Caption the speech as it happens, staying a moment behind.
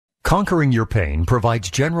Conquering Your Pain provides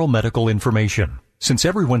general medical information. Since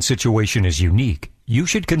everyone's situation is unique, you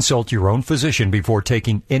should consult your own physician before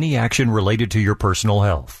taking any action related to your personal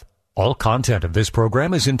health. All content of this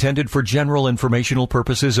program is intended for general informational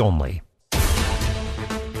purposes only.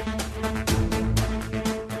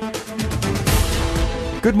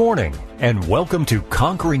 Good morning, and welcome to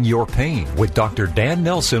Conquering Your Pain with Dr. Dan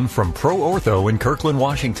Nelson from Pro Ortho in Kirkland,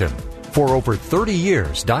 Washington. For over 30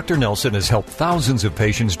 years, Dr. Nelson has helped thousands of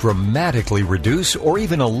patients dramatically reduce or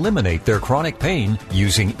even eliminate their chronic pain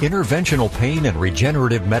using interventional pain and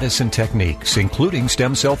regenerative medicine techniques, including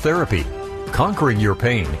stem cell therapy. Conquering Your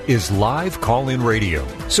Pain is live call-in radio,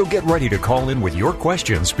 so get ready to call in with your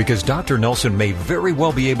questions because Dr. Nelson may very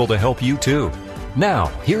well be able to help you too. Now,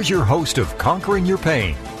 here's your host of Conquering Your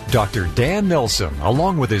Pain, Dr. Dan Nelson,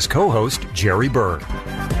 along with his co-host, Jerry Berg.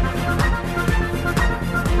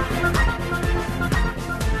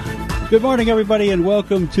 Good morning, everybody, and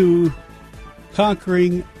welcome to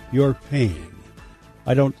Conquering Your Pain.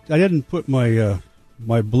 I didn't put my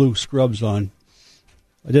my blue scrubs on.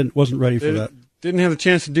 Wasn't ready for that. Didn't have a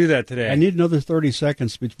chance to do that today. I need another 30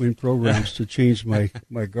 seconds between programs to change my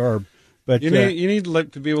garb. But you need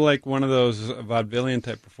to be like one of those vaudevillian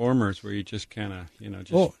type performers where you just kind of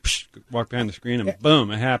walk behind the screen and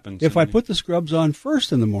boom, it happens. If I put the scrubs on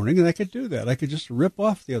first in the morning, then I could do that. I could just rip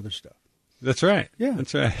off the other stuff. That's right. Yeah,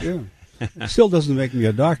 that's right. Yeah. Still doesn't make me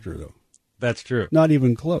a doctor, though. That's true. Not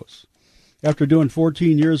even close. After doing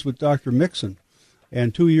 14 years with Dr. Mixon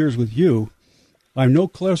and 2 years with you, I'm no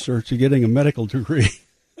closer to getting a medical degree.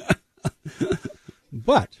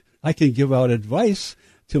 But I can give out advice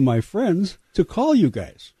to my friends to call you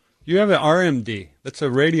guys. You have an RMD. That's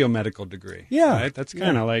a radio medical degree. Yeah. Right? That's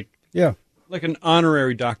kind of like an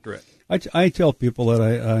honorary doctorate. I tell people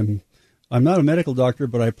that I'm not a medical doctor,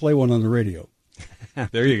 but I play one on the radio.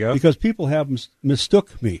 There you go. Because people have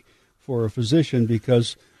mistook me for a physician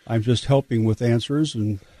because I'm just helping with answers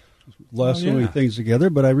and lassoing things together,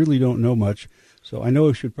 but I really don't know much. So I know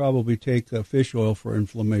I should probably take fish oil for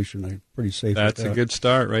inflammation. I'm pretty safe with that. That's a good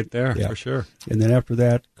start right there, for sure. And then after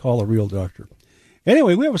that, call a real doctor.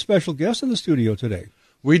 Anyway, we have a special guest in the studio today.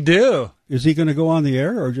 We do. Is he going to go on the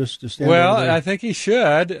air or just stand Well, over there? I think he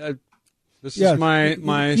should. This is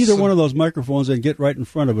my either one of those microphones and get right in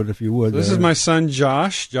front of it if you would. This is my son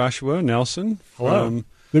Joshua Nelson. Hello.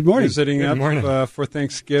 Good morning. Visiting up for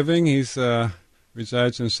Thanksgiving. He's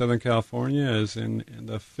resides in Southern California, is in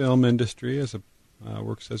the film industry,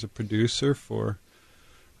 works as a producer for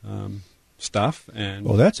stuff. And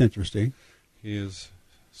that's interesting. His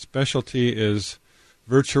specialty is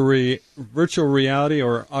virtual reality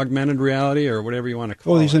or augmented reality or whatever you want to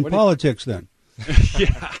call it. Oh, he's in politics then.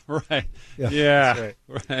 Yeah, right. Yeah,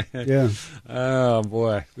 right. Yeah. Oh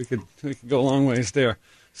boy, we could go a long ways there.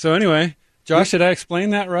 So anyway, Josh, did I explain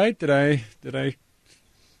that right? Did I?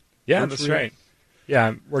 Yeah, that's right. Yeah,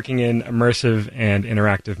 I'm working in immersive and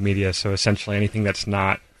interactive media, so essentially anything that's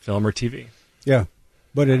not film or TV. Yeah,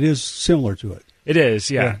 but it is similar to it. It is,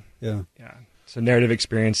 yeah. Yeah. So narrative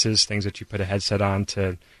experiences, things that you put a headset on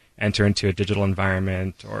to enter into a digital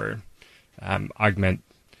environment or augment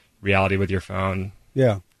reality with your phone.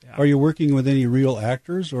 Yeah. Are you working with any real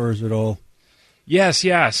actors, or is it all? Yes,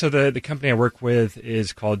 yeah. So the company I work with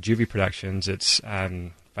is called Juvie Productions. It's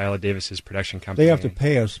Viola Davis's production company. They have to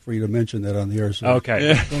pay us for you to mention that on the air. So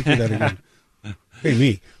okay. Don't do that again. Pay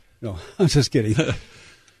me. No, I'm just kidding.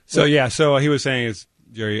 So he was saying is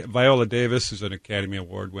Jerry, Viola Davis is an Academy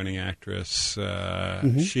Award-winning actress.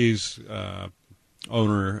 She's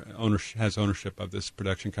has ownership of this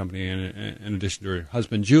production company, in addition to her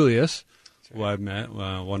husband Julius, who I've met,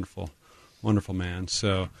 wonderful man.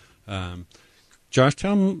 So, Josh,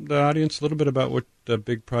 tell the audience a little bit about what the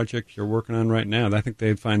big project you're working on right now. I think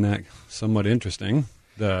they'd find that somewhat interesting.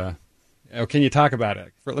 Can you talk about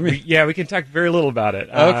it? We can talk very little about it.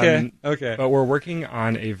 Okay. But we're working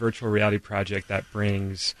on a virtual reality project that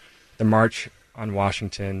brings the March on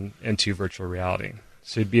Washington into virtual reality.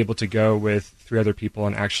 So you'd be able to go with 3 other people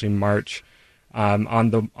and actually march on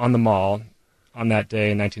the mall on that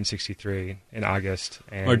day in 1963 in August.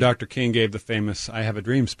 Where Dr. King gave the famous "I Have a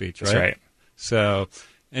Dream" speech, right? That's right. So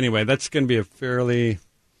anyway, that's going to be a fairly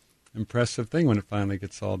impressive thing when it finally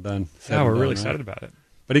gets all done. Yeah, we're really excited about it.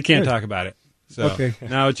 But he can't talk about it. So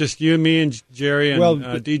now it's just you and me and Jerry and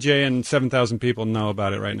DJ and 7,000 people know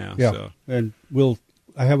about it right now. Yeah, so. And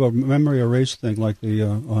I have a memory erase thing like the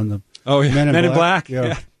on the Men in Black.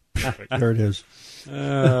 Yeah. There it is.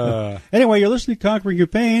 Anyway, you're listening to Conquering Your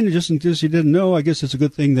Pain. Just in case you didn't know, I guess it's a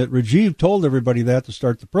good thing that Rajiv told everybody that to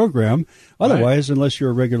start the program. Otherwise, unless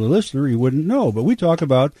you're a regular listener, you wouldn't know. But we talk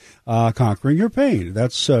about conquering your pain.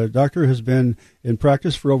 That's doctor has been in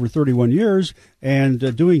practice for over 31 years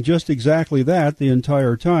and doing just exactly that the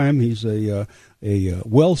entire time. He's a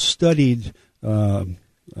well-studied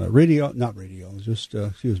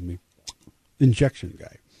injection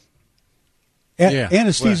guy.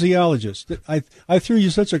 Anesthesiologist. Well, I threw you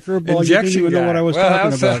such a curveball you didn't even know what I was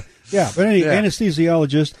talking about.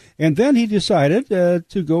 Anesthesiologist. And then he decided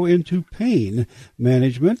to go into pain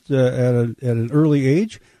management at an early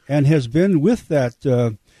age, and has been with that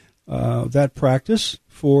practice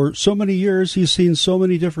for so many years. He's seen so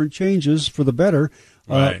many different changes for the better.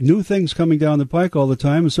 New things coming down the pike all the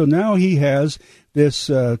time. And so now he has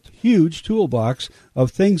this huge toolbox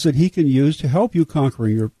of things that he can use to help you conquer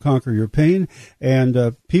your pain.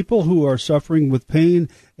 And people who are suffering with pain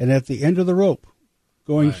and at the end of the rope,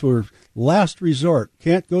 going for last resort,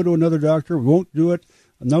 can't go to another doctor, won't do it.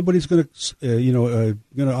 Nobody's going to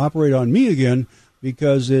operate on me again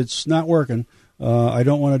because it's not working. I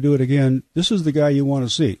don't want to do it again. This is the guy you want to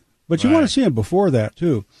see. But you want to see him before that,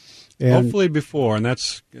 too. And hopefully before, and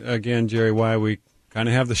that's, again, Jerry, why we kind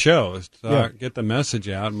of have the show, is to get the message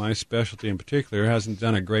out. My specialty in particular hasn't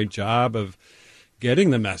done a great job of getting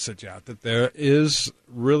the message out that there is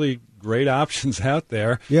really great options out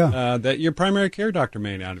there that your primary care doctor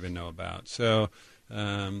may not even know about. So,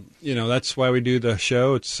 that's why we do the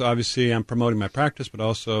show. It's obviously I'm promoting my practice, but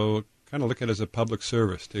also kind of look at it as a public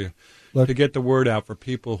service to get the word out for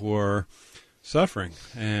people who are suffering,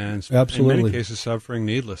 and in many cases suffering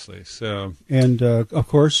needlessly. So, and of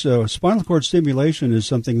course, spinal cord stimulation is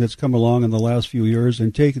something that's come along in the last few years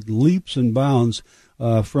and taken leaps and bounds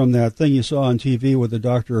from that thing you saw on TV with the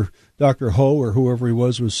Dr. Ho or whoever he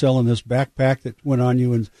was selling this backpack that went on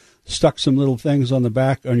you and stuck some little things on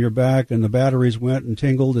your back, and the batteries went and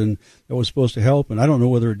tingled, and that was supposed to help. And I don't know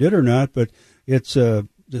whether it did or not, but it's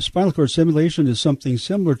the spinal cord stimulation is something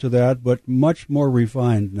similar to that, but much more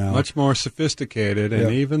refined now. Much more sophisticated. And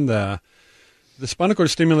even the spinal cord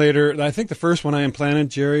stimulator, I think the first one I implanted,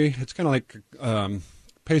 Jerry, it's kind of like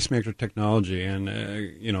pacemaker technology. And,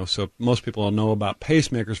 so most people know about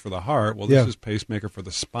pacemakers for the heart. Well, this is pacemaker for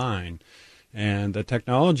the spine. And the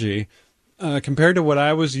technology, compared to what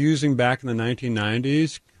I was using back in the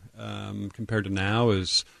 1990s, compared to now,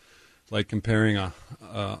 is like comparing a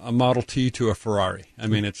Model T to a Ferrari. I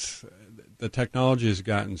mean, the technology has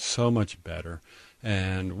gotten so much better.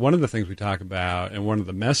 And one of the things we talk about, and one of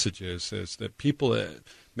the messages, is that people that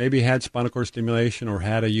maybe had spinal cord stimulation or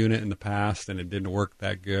had a unit in the past and it didn't work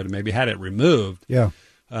that good, and maybe had it removed. A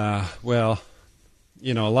lot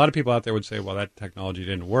of people out there would say, well, that technology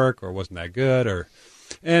didn't work or wasn't that good,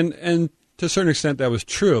 and to a certain extent that was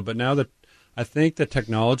true. But now that I think the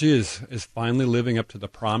technology is finally living up to the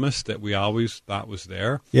promise that we always thought was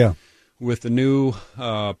there. Yeah. With the new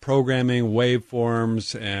programming,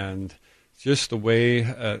 waveforms, and just the way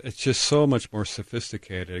it's just so much more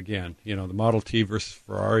sophisticated. Again, the Model T versus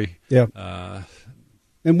Ferrari. Yeah.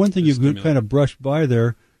 And one thing you could kind of brush by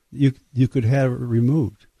there, you could have it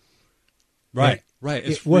removed. Right. Right.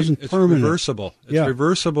 It wasn't permanent. Reversible. It's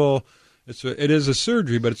reversible. It is a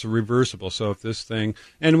surgery, but it's a reversible. So if this thing,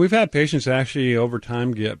 and we've had patients actually over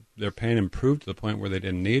time get their pain improved to the point where they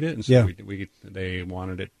didn't need it, and so they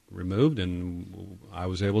wanted it removed, and I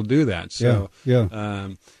was able to do that. So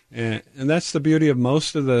and that's the beauty of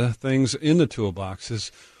most of the things in the toolbox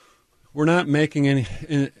is we're not making any.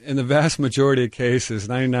 In the vast majority of cases,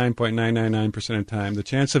 99.999% of the time, the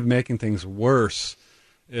chance of making things worse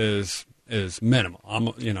is minimal.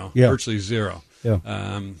 Virtually zero. Yeah.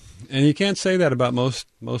 And you can't say that about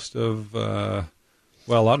most of a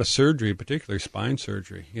lot of surgery, particularly spine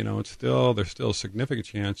surgery. There's still a significant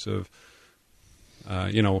chance of,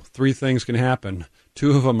 three things can happen.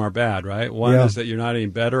 Two of them are bad, right? One is that you're not any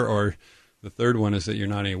better, or the third one is that you're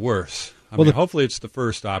not any worse. Hopefully it's the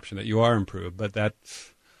first option, that you are improved, but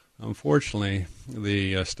that's, unfortunately,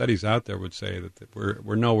 the studies out there would say that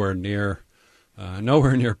we're nowhere near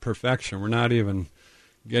perfection. We're not even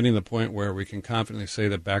getting the point where we can confidently say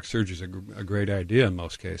that back surgery is a great idea in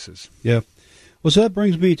most cases. Yeah. Well, so that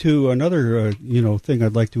brings me to another, thing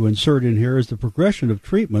I'd like to insert in here is the progression of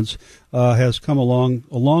treatments has come along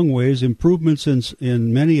a long ways, improvements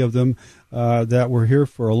in many of them that were here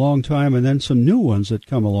for a long time, and then some new ones that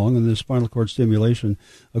come along, and the spinal cord stimulation,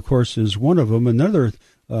 of course, is one of them. Another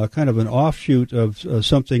kind of an offshoot of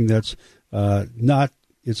something that's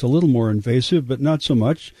it's a little more invasive, but not so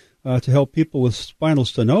much, to help people with spinal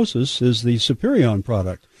stenosis is the Superion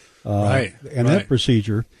product. That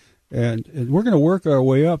procedure. And we're going to work our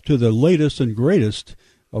way up to the latest and greatest,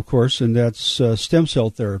 of course, and that's stem cell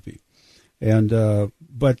therapy. And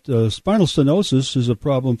but spinal stenosis is a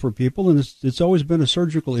problem for people, and it's always been a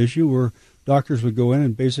surgical issue where doctors would go in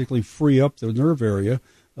and basically free up the nerve area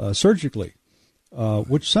surgically,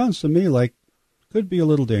 which sounds to me like could be a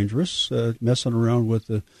little dangerous, messing around with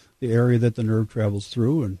the area that the nerve travels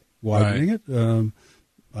through and widening it.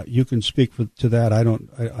 You can speak to that.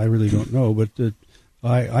 I really don't know, but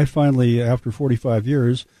I finally, after 45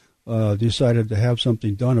 years, decided to have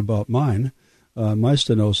something done about mine, my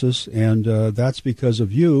stenosis, and that's because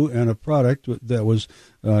of you and a product that was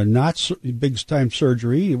not big-time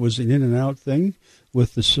surgery. It was an in-and-out thing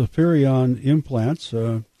with the Superion implants.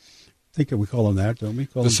 I think we call them that, don't we?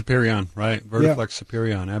 The Superion, right? Vertiflex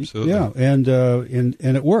Superion, absolutely. Yeah, and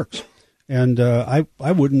it works. And I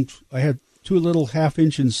had 2 little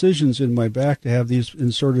half-inch incisions in my back to have these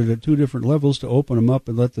inserted at 2 different levels to open them up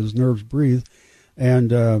and let those nerves breathe,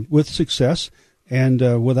 and with success. And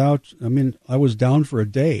I was down for a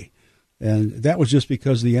day, and that was just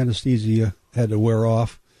because the anesthesia had to wear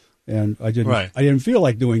off, and I didn't feel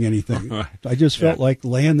like doing anything. Right. I just felt like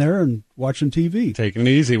laying there and watching TV, taking it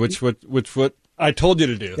easy, which what I told you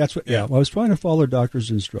to do. That's what. Yeah, well, I was trying to follow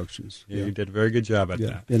doctor's instructions. Yeah, you did a very good job at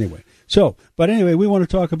that. Anyway, we want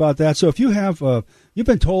to talk about that. So if you have, you've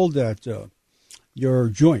been told that your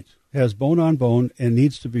joint has bone on bone and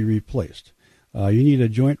needs to be replaced. You need a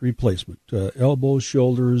joint replacement, elbows,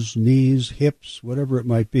 shoulders, knees, hips, whatever it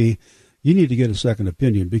might be. You need to get a second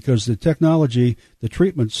opinion because the technology, the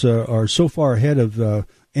treatments are so far ahead of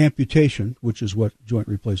amputation, which is what joint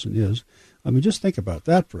replacement is. I mean, just think about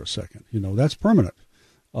that for a second. That's permanent.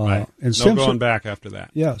 Right. And no going back after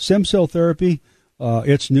that. Yeah, stem cell therapy,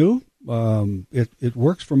 it's new. It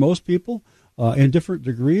works for most people in different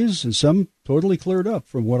degrees, and some totally cleared up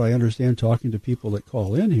from what I understand talking to people that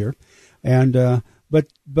call in here. And but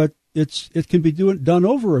it can be done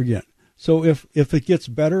over again. So if it gets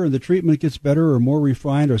better and the treatment gets better or more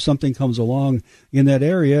refined or something comes along in that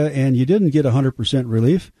area and you didn't get 100%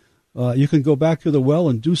 relief, you can go back to the well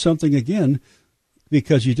and do something again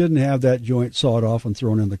because you didn't have that joint sawed off and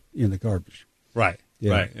thrown in the garbage. Right.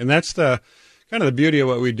 Yeah. Right. And that's the kind of the beauty of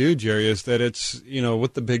what we do, Jerry, is that it's,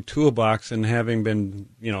 with the big toolbox and having been,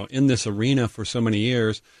 in this arena for so many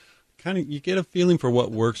years, kind of you get a feeling for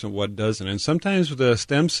what works and what doesn't. And sometimes with a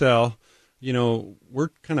stem cell, we're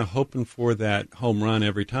kind of hoping for that home run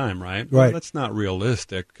every time, right? Right. Well, that's not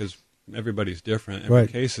realistic because everybody's different. Every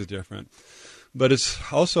case is different. But it's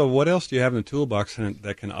also, what else do you have in the toolbox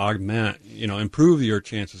that can augment, improve your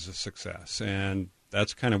chances of success? And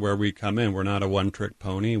that's kind of where we come in. We're not a one-trick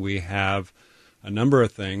pony. We have a number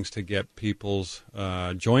of things to get people's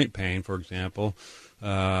joint pain, for example,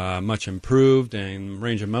 much improved, and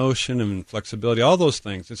range of motion and flexibility, all those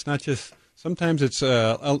things. It's not just, sometimes it's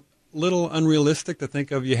a little unrealistic to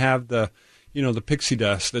think of you have the pixie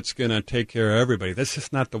dust that's going to take care of everybody. That's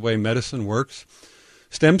just not the way medicine works.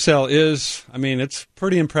 Stem cell is, it's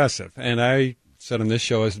pretty impressive. And I said on this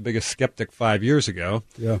show I was the biggest skeptic 5 years ago.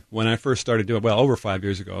 Yeah. When I first started doing, over 5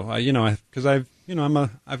 years ago. Because I've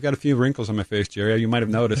got a few wrinkles on my face, Jerry. You might have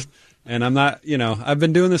noticed. And I'm not, I've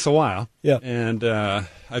been doing this a while. Yeah. And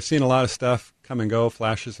I've seen a lot of stuff come and go,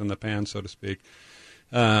 flashes in the pan, so to speak.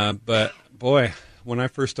 But boy, when I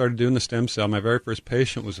first started doing the stem cell, my very first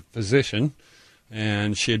patient was a physician.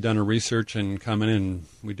 And she had done her research and come in, and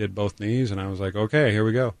we did both knees, and I was like, okay, here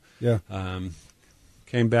we go. Yeah.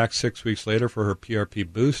 Came back 6 weeks later for her PRP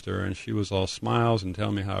booster, and she was all smiles and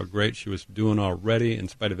telling me how great she was doing already, in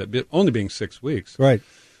spite of it only being 6 weeks. Right.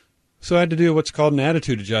 So I had to do what's called an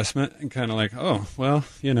attitude adjustment, and kind of like, oh, well,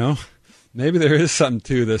 maybe there is something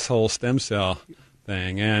to this whole stem cell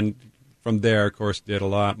thing. And from there, of course, did a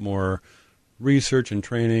lot more research and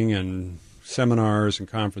training and seminars and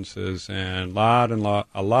conferences, and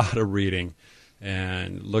a lot of reading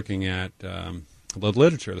and looking at the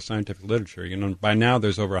literature, the scientific literature. By now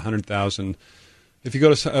there's over 100,000. If you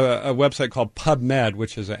go to a website called PubMed,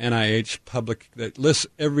 which is an NIH public that lists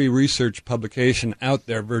every research publication out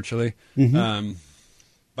there virtually,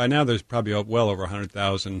 by now there's probably well over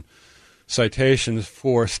 100,000 citations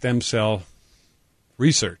for stem cell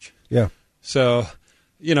research. Yeah. So,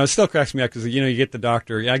 it still cracks me up because, you get the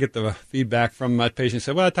doctor. I get the feedback from my patient.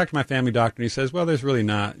 Say, well, I talked to my family doctor, and he says, well, there's really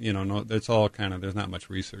not, no, it's all there's not much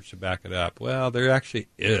research to back it up. Well, there actually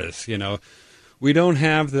is, We don't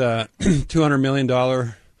have the $200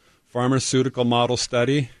 million pharmaceutical model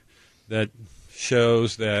study that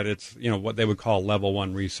shows that it's, what they would call level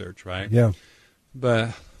 1 research, right? Yeah.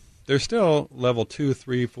 But there's still level 2,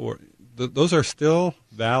 3, 4. those are still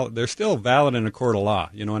valid. They're still valid in a court of law.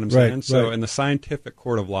 You know what I'm saying? So in the scientific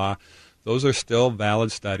court of law, those are still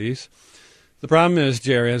valid studies. The problem is,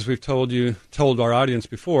 Jerry, as we've told our audience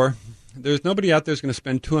before, there's nobody out there who's going to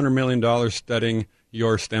spend $200 million studying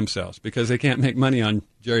your stem cells because they can't make money on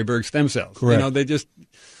Jerry Berg's stem cells. Correct. You know, they just,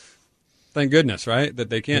 thank goodness, right, that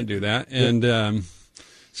they can't do that. And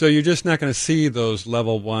so you're just not going to see those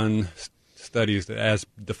level 1 studies as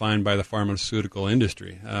defined by the pharmaceutical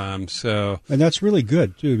industry. And that's really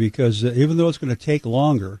good, too, because even though it's going to take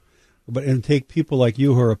longer, but it'll take people like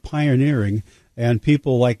you who are pioneering and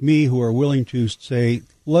people like me who are willing to say,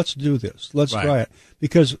 let's do this, let's try it.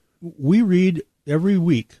 Because we read every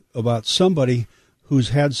week about somebody who's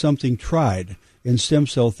had something tried in stem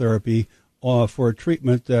cell therapy for a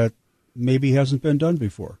treatment that maybe hasn't been done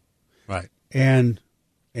before. Right. And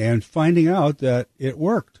finding out that it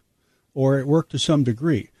worked, or it worked to some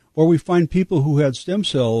degree. Or we find people who had stem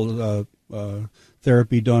cell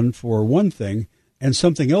therapy done for one thing, and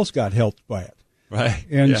something else got helped by it. Right.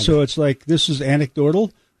 And so it's like, this is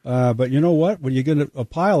anecdotal, but you know what? When you get a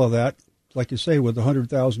pile of that, like you say, with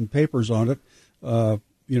 100,000 papers on it,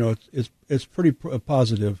 you know, it's pretty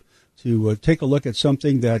positive to take a look at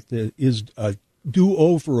something that is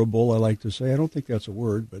do-overable, I like to say. I don't think that's a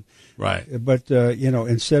word, but you know,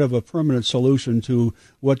 instead of a permanent solution to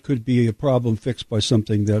what could be a problem fixed by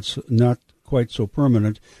something that's not quite so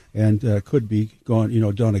permanent and could be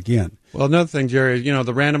done again. Well, another thing, Jerry, you know,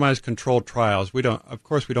 the randomized controlled trials, we don't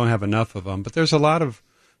have enough of them, but there's a lot of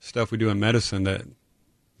stuff we do in medicine that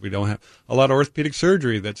we don't have. A lot of orthopedic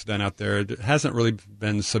surgery that's done out there, it hasn't really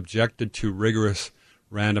been subjected to rigorous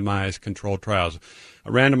randomized controlled trials.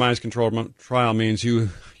 A randomized controlled trial means you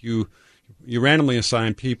randomly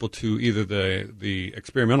assign people to either the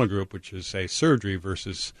experimental group, which is, say, surgery,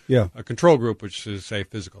 versus a control group, which is, say,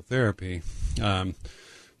 physical therapy.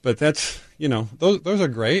 But that's, you know, those are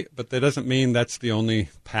great, but that doesn't mean that's the only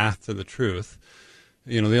path to the truth.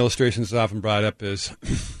 You know, the illustration that's often brought up is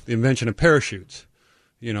the invention of parachutes.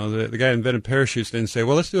 You know, the guy who invented parachutes didn't say,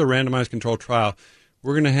 well, let's do a randomized controlled trial.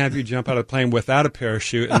 We're going to have you jump out of the plane without a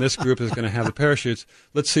parachute, and this group is going to have the parachutes.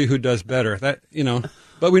 Let's see who does better. That, you know,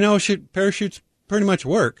 but we know parachutes pretty much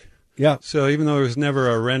work. Yeah. So even though there was never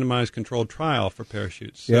a randomized controlled trial for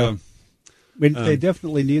parachutes. So, they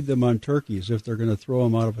definitely need them on turkeys if they're going to throw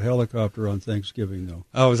them out of a helicopter on Thanksgiving, though.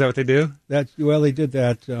 Oh, is that what they do? They did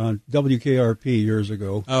that on WKRP years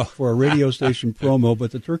ago for a radio station promo,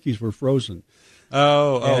 but the turkeys were frozen.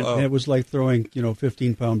 And it was like throwing,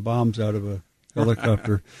 15-pound bombs out of a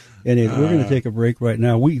helicopter. Anyway, we're going to take a break right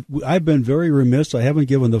now. I've been very remiss. I haven't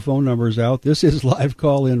given the phone numbers out. This is live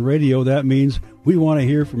call-in radio. That means we want to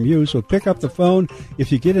hear from you. So pick up the phone. If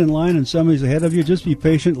you get in line and somebody's ahead of you, just be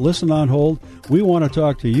patient. Listen on hold. We want to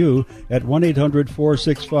talk to you at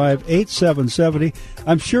 1-800-465-8770.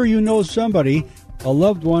 I'm sure you know somebody, a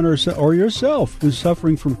loved one or yourself, who's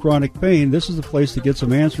suffering from chronic pain. This is the place to get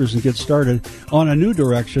some answers and get started on a new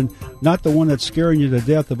direction, not the one that's scaring you to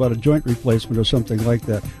death about a joint replacement or something like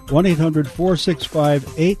that.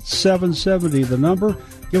 1-800-465-8770, the number.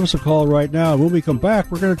 Give us a call right now. When we come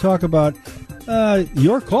back, we're going to talk about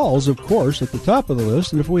your calls, of course, at the top of the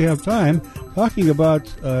list, and if we have time, talking about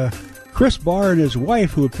Chris Barr and his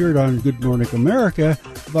wife, who appeared on Good Morning America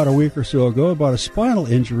about a week or so ago, about a spinal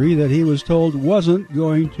injury that he was told wasn't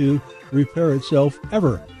going to repair itself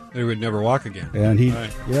ever. They would never walk again. And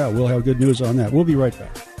we'll have good news on that. We'll be right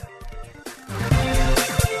back.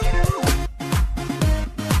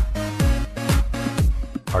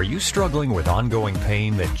 Are you struggling with ongoing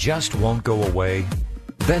pain that just won't go away?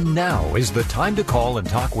 Then now is the time to call and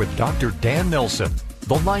talk with Dr. Dan Nelson.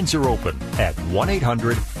 The lines are open at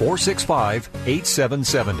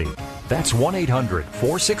 1-800-465-8770. That's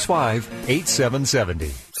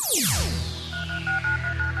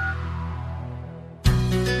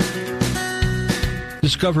 1-800-465-8770.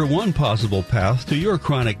 Discover one possible path to your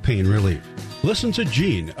chronic pain relief. Listen to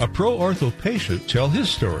Gene, a pro-ortho patient, tell his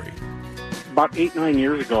story. About 8-9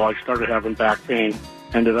 years ago, I started having back pain.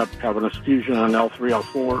 Ended up having a fusion on L3,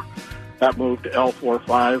 L4. That moved to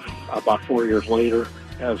L4-5 about 4 years later.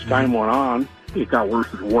 As time went on, it got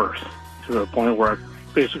worse and worse to the point where I'm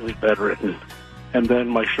basically bedridden. And then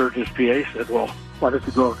my surgeon's PA said, well, why don't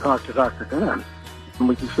you go talk to Dr. Dan? And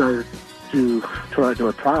we decided to try to do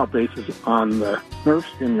a trial basis on the nerve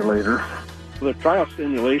stimulator. The trial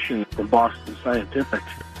stimulation from Boston Scientific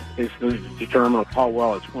basically determined how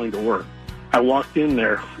well it's going to work. I walked in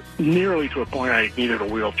there nearly to a point I needed a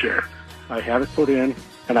wheelchair. I had it put in,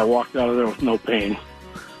 and I walked out of there with no pain.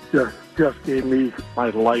 Just gave me my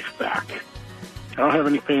life back. I don't have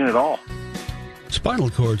any pain at all.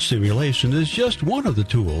 Spinal cord stimulation is just one of the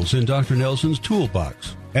tools in Dr. Nelson's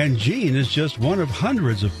toolbox. And Gene is just one of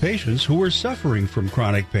hundreds of patients who are suffering from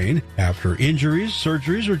chronic pain after injuries,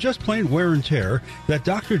 surgeries, or just plain wear and tear that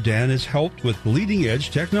Dr. Dan has helped with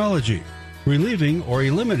bleeding-edge technology. Relieving or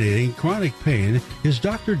eliminating chronic pain is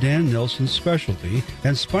Dr. Dan Nelson's specialty,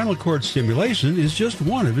 and spinal cord stimulation is just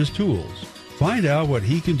one of his tools. Find out what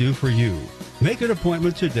he can do for you. Make an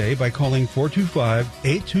appointment today by calling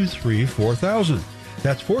 425-823-4000.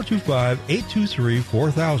 That's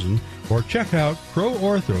 425-823-4000, or check out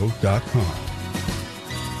proortho.com.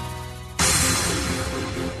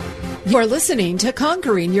 You're listening to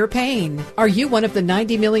Conquering Your Pain. Are you one of the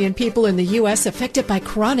 90 million people in the U.S. affected by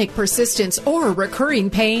chronic, persistent, or recurring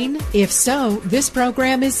pain? If so, this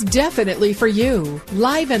program is definitely for you.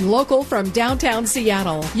 Live and local from downtown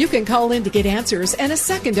Seattle, you can call in to get answers and a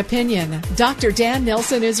second opinion. Dr. Dan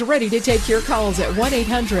Nelson is ready to take your calls at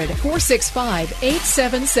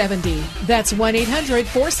 1-800-465-8770. That's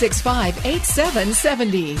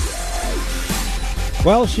 1-800-465-8770.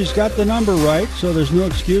 Well, she's got the number right, so there's no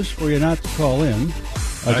excuse for you not to call in.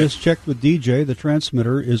 I just checked with DJ. The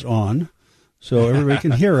transmitter is on, so everybody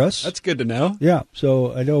can hear us. That's good to know. Yeah,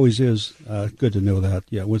 so it always is good to know that.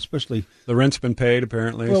 Yeah, well, especially... The rent's been paid,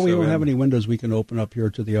 apparently. Well, we don't have any windows we can open up here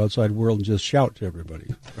to the outside world and just shout to everybody.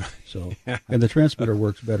 So, and the transmitter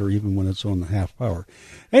works better even when it's on the half power.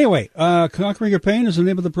 Anyway, Conquering Your Pain is the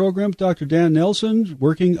name of the program. Dr. Dan Nelson,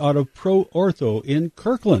 working out of Pro Ortho in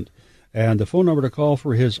Kirkland. And the phone number to call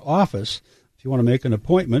for his office, if you want to make an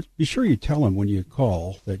appointment, be sure you tell him when you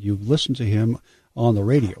call that you've listened to him on the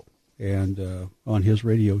radio and on his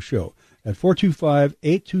radio show at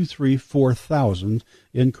 425-823-4000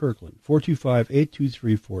 in Kirkland.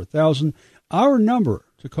 425-823-4000. Our number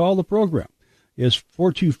to call the program is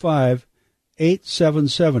 425-8770.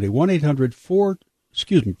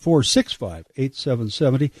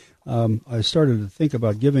 465-8770. I started to think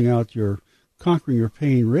about giving out your Conquering Your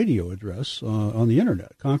Pain radio address on the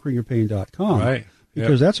internet, conqueringyourpain.com. Right.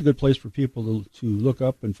 Because that's a good place for people to look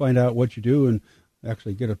up and find out what you do and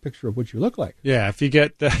actually get a picture of what you look like. Yeah, if you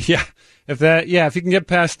get if you can get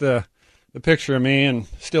past the picture of me and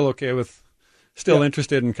still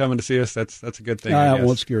interested in coming to see us, that's a good thing. That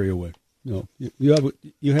won't scare you away. No,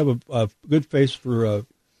 you have a good face for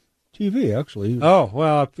TV, actually. Oh,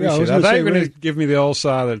 well, I appreciate it. I thought you were going to give me the old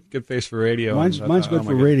saw, that good face for radio. Mine's good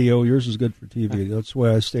for radio. Yours is good for TV. That's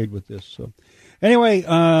why I stayed with this. So, anyway,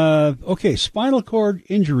 okay, spinal cord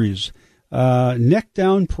injuries, neck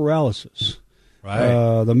down paralysis.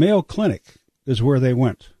 Right. The Mayo Clinic is where they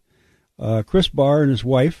went. Chris Barr and his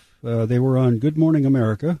wife, they were on Good Morning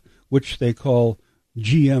America, which they call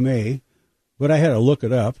GMA, but I had to look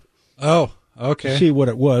it up. Oh, okay. To see what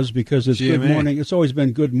it was, because it's GMA. Good Morning. It's always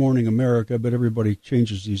been Good Morning America, but everybody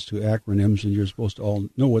changes these to acronyms, and you're supposed to all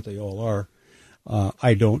know what they all are.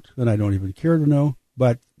 I don't, and I don't even care to know.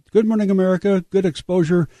 But Good Morning America, good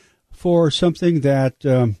exposure for something that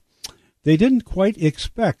they didn't quite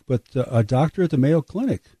expect, but a doctor at the Mayo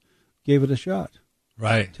Clinic gave it a shot.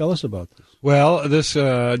 Right. Tell us about this. Well, this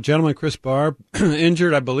gentleman, Chris Barr,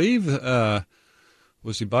 injured, I believe,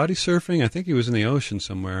 was he body surfing? I think he was in the ocean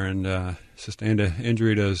somewhere and sustained an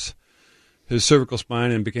injury to his cervical spine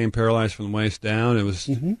and became paralyzed from the waist down. It was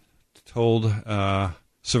told,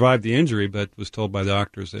 survived the injury, but was told by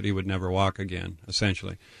doctors that he would never walk again,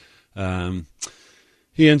 essentially.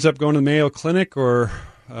 He ends up going to the Mayo Clinic, or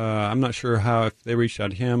I'm not sure if they reached out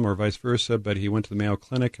to him or vice versa, but he went to the Mayo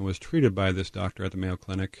Clinic and was treated by this doctor at the Mayo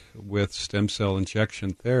Clinic with stem cell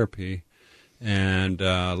injection therapy. And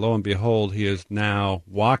lo and behold, he is now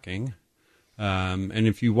walking. And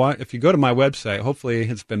if you go to my website, hopefully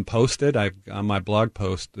it's been posted. On my blog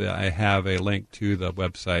post, I have a link to the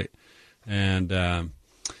website. And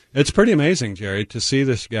it's pretty amazing, Jerry, to see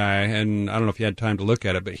this guy. And I don't know if you had time to look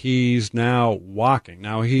at it, but he's now walking.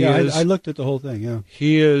 Now I looked at the whole thing. Yeah,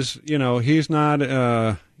 he is. He's not.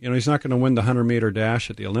 He's not going to win the 100-meter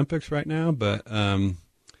dash at the Olympics right now, but.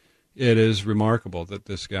 It is remarkable that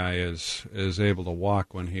this guy is able to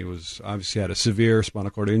walk when he was obviously had a severe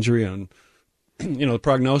spinal cord injury, and the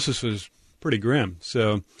prognosis was pretty grim.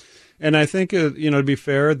 So, and I think to be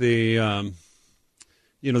fair, they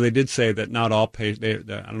did say that not all patients.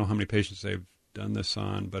 I don't know how many patients they've done this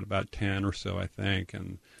on, but about 10 or so, I think,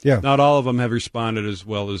 and not all of them have responded as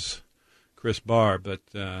well as Chris Barr, but.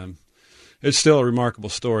 It's still a remarkable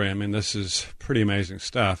story. I mean, this is pretty amazing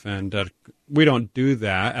stuff, and we don't do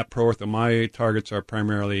that at Pro Ortho. My targets are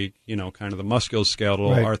primarily, kind of the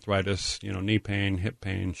musculoskeletal arthritis, knee pain, hip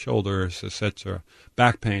pain, shoulders, etc.,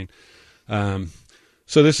 back pain.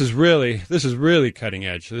 So this is really cutting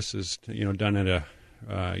edge. This is, done at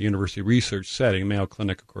university research setting. Mayo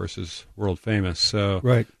Clinic, of course, is world famous. So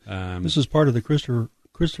right. This is part of the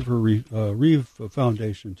Christopher Reeve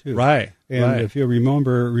Foundation too. Right. And right. if you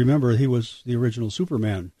remember he was the original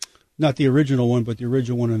Superman. Not the original one, but the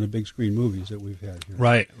original one in the big screen movies that we've had here.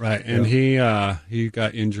 Right, right. And he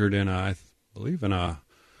got injured I believe in a...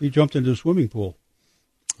 He jumped into a swimming pool.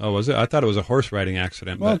 Oh, was it? I thought it was a horse riding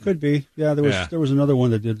accident. Well, it could be. Yeah, there was another one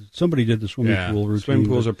that somebody did the swimming pool routine. Swimming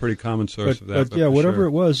pools are a pretty common source of that. But yeah, whatever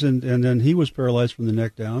it was, and then he was paralyzed from the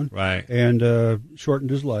neck down. Right. And shortened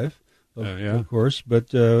his life, of course. But,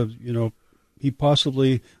 he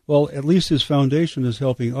possibly, at least his foundation is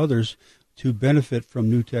helping others to benefit from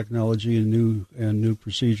new technology and new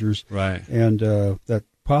procedures. Right. And that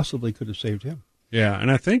possibly could have saved him. Yeah,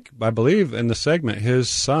 and I believe in the segment, his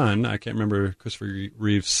son, I can't remember Christopher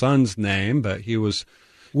Reeve's son's name, but he was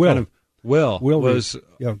Will was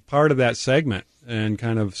part of that segment, and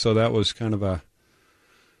so that was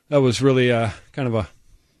really kind of a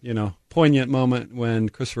poignant moment when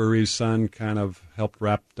Christopher Reeve's son kind of helped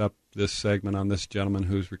wrap up this segment on this gentleman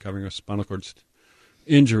who's recovering a spinal cord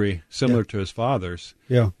injury similar to his father's.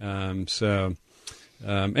 Yeah.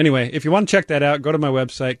 Anyway, if you want to check that out, go to my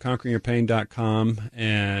website, conqueringyourpain.com,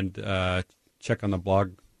 and check on the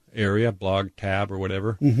blog area, blog tab or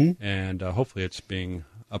whatever, and hopefully it's being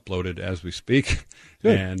uploaded as we speak.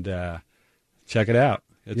 Good. And check it out.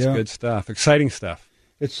 It's good stuff, exciting stuff.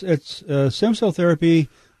 It's stem cell therapy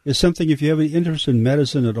is something, if you have any interest in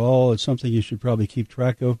medicine at all, it's something you should probably keep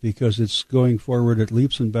track of because it's going forward at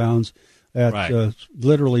leaps and bounds at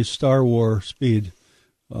literally Star Wars speed.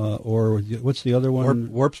 Or what's the other one?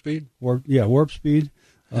 Warp speed? Warp speed.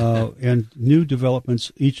 And new developments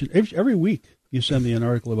every week. You send me an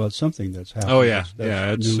article about something that's happening. Oh, yeah.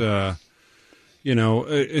 It's,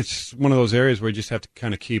 it's one of those areas where you just have to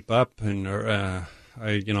kind of keep up. And,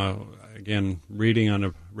 again, reading on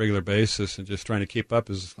a regular basis and just trying to keep up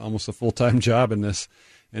is almost a full-time job in this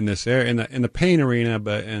area, in the pain arena,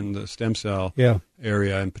 but in the stem cell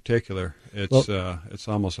area in particular. It's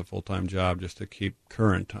almost a full-time job just to keep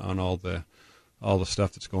current on all the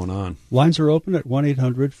stuff that's going on. Lines are open at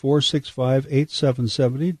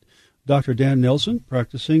 1-800-465-8770. Dr. Dan Nelson,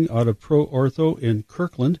 practicing out of Pro Ortho in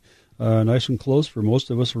Kirkland, nice and close for most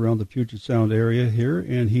of us around the Puget Sound area here,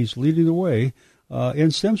 and he's leading the way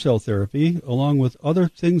in stem cell therapy, along with other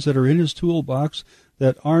things that are in his toolbox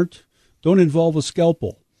that don't involve a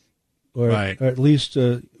scalpel, or at least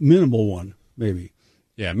a minimal one, maybe.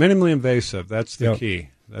 Yeah, minimally invasive. That's the key.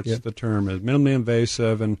 That's the term, is minimally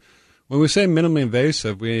invasive. And when we say minimally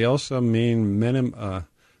invasive, we also mean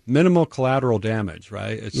minimal collateral damage,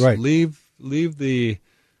 right? It's leave the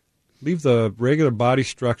regular body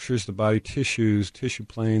structures, the body tissues, tissue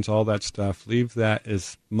planes, all that stuff. Leave that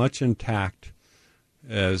as much intact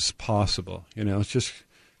as possible.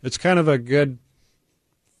 It's kind of a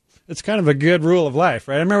good rule of life,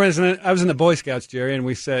 right? I remember I was in the Boy Scouts, Jerry, and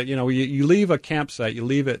we said, you leave a campsite, you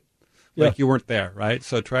leave it like you weren't there, right?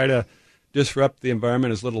 So try to disrupt the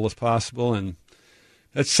environment as little as possible, and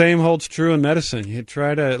that same holds true in medicine. You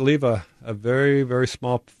try to leave a very, very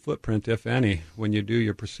small footprint, if any, when you do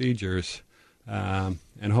your procedures, and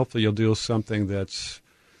hopefully you'll do something that's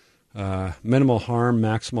minimal harm,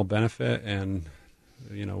 maximal benefit, and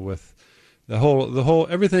with the whole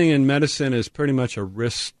everything in medicine is pretty much a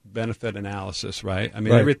risk-benefit analysis, right? I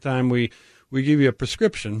mean, every time we give you a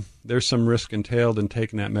prescription, there's some risk entailed in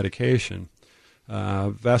taking that medication.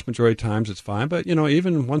 Vast majority of times it's fine, but,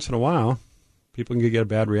 even once in a while, people can get a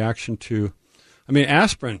bad reaction to,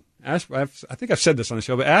 aspirin. I think I've said this on the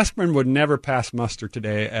show, but aspirin would never pass muster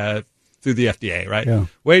today through the FDA, right? Yeah.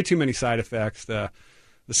 Way too many side effects. The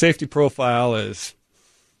safety profile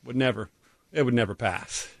would never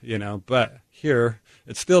pass, but here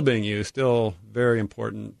it's still being used, still very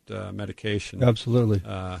important medication. Absolutely.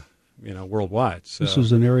 Worldwide. So. This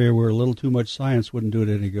is an area where a little too much science wouldn't do it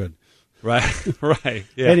any good. Right, right.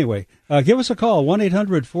 Yeah. Anyway, give us a call,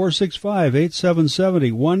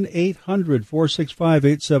 1-800-465-8770,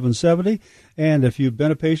 1-800-465-8770. And if you've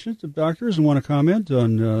been a patient of doctors and want to comment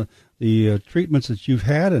on the treatments that you've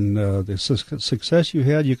had and the success you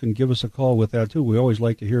had, you can give us a call with that, too. We always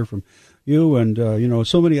like to hear from you. And,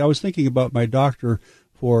 I was thinking about my doctor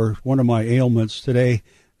for one of my ailments today,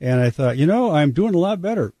 and I thought, I'm doing a lot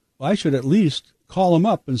better. I should at least call him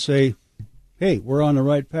up and say, hey, we're on the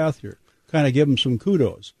right path here. Kind of give them some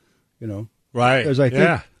kudos, Right. Because I think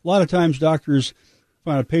a lot of times doctors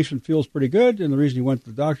find a patient feels pretty good, and the reason you went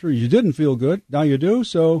to the doctor is you didn't feel good. Now you do,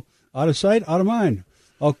 so out of sight, out of mind.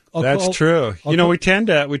 That's true. We tend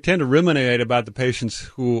to ruminate about the patients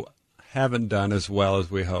who haven't done as well as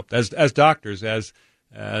we hoped. As doctors, as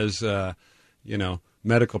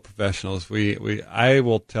medical professionals, I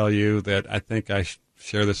will tell you that I think I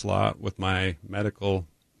share this a lot with my medical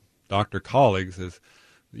doctor colleagues. Is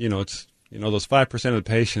it's those 5% of the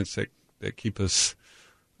patients that keep us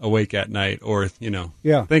awake at night, or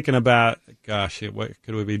thinking about, gosh, what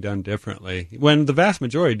could we be done differently? When the vast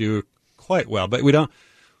majority do quite well, but we don't.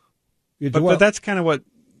 But that's kind of what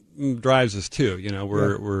drives us too.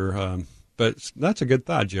 But that's a good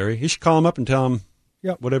thought, Jerry. You should call him up and tell him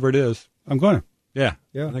whatever it is. I'm going to. Yeah.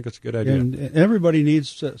 I think it's a good idea. And everybody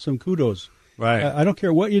needs some kudos. Right. I don't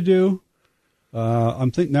care what you do. Now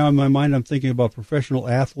in my mind, I'm thinking about professional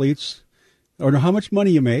athletes, or how much money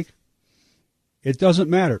you make. It doesn't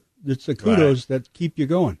matter. It's the kudos that keep you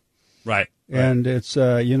going. Right. And it's,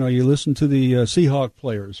 you listen to the Seahawk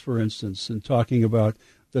players, for instance, and talking about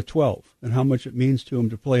the 12 and how much it means to them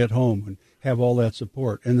to play at home and have all that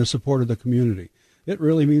support and the support of the community. It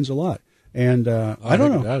really means a lot. And I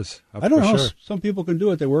don't know. It does. I don't know how some people can do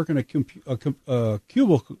it. They work in a cubicle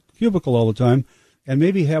all the time, and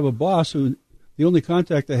maybe have a boss who the only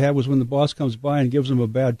contact they have was when the boss comes by and gives them a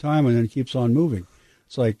bad time and then keeps on moving.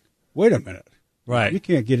 It's like, wait a minute. Right. You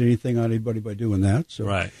can't get anything on anybody by doing that. So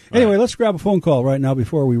right. Anyway, let's grab a phone call right now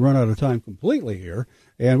before we run out of time completely here.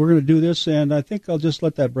 And we're going to do this, and I think I'll just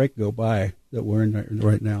let that break go by that we're in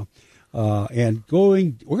right now. We're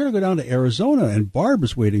going to go down to Arizona, and Barb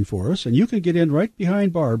is waiting for us. And you can get in right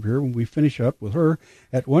behind Barb here when we finish up with her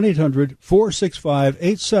at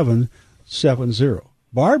 1-800-465-8770.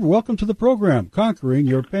 Barb, welcome to the program, Conquering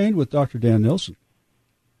Your Pain with Dr. Dan Nilsson.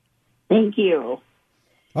 Thank you.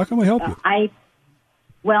 How can we help you?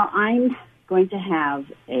 I'm going to have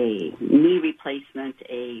a knee replacement,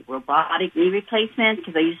 a robotic knee replacement,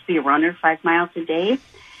 because I used to be a runner 5 miles a day.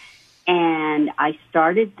 And I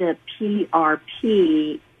started the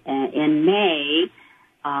PRP in May,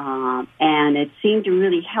 and it seemed to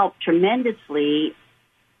really help tremendously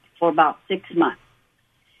for about 6 months.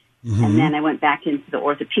 Mm-hmm. And then I went back into the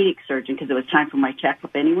orthopedic surgeon because it was time for my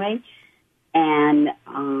checkup anyway. And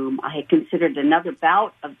I had considered another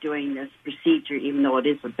bout of doing this procedure, even though it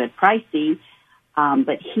is a bit pricey.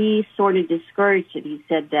 But he sort of discouraged it. He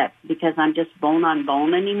said that because I'm just bone on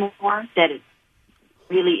bone anymore, that it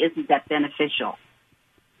really isn't that beneficial.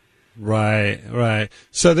 Right.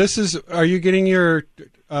 So are you getting your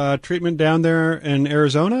treatment down there in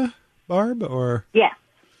Arizona, Barb? Or Yes.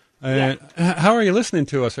 Yes. How are you listening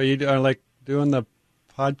to us? Are you doing the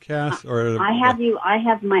podcast? Or I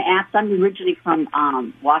have my apps. I'm originally from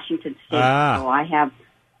Washington State, so I have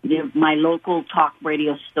my local talk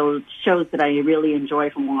radio shows that I really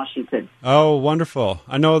enjoy from Washington. Oh, wonderful.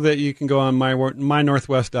 I know that you can go on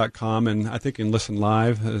mynorthwest.com, and I think you can listen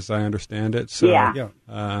live, as I understand it. So,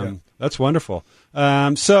 that's wonderful.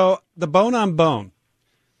 So the bone on bone,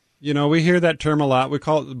 we hear that term a lot. We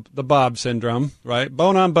call it the Bob syndrome, right?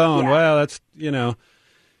 Bone on bone. Yeah. Well, that's,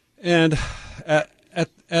 and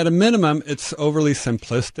at a minimum, it's overly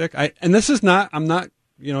simplistic. I'm not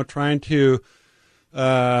trying to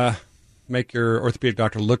make your orthopedic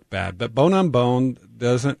doctor look bad, but bone on bone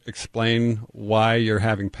doesn't explain why you're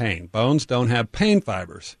having pain. Bones don't have pain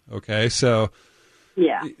fibers, okay? So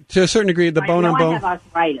to a certain degree, the bone on bone. I have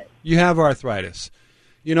arthritis. You have arthritis.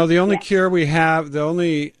 The only cure we have,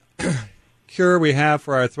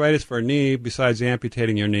 for arthritis for a knee, besides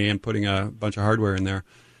amputating your knee and putting a bunch of hardware in there,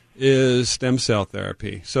 is stem cell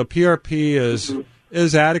therapy. So PRP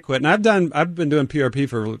is adequate, and I've been doing PRP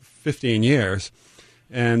for 15 years.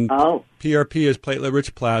 And PRP is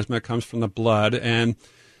platelet-rich plasma. It comes from the blood. And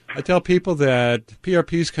I tell people that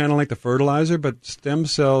PRP is kind of like the fertilizer, but stem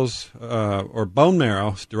cells or bone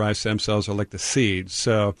marrow-derived stem cells are like the seeds.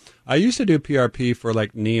 So I used to do PRP for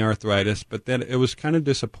knee arthritis, but then it was kind of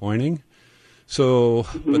disappointing. So,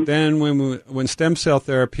 but then when stem cell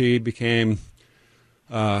therapy became,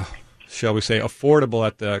 shall we say, affordable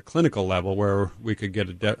at the clinical level, where we could get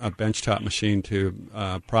a benchtop machine to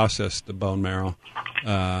process the bone marrow.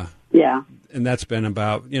 And that's been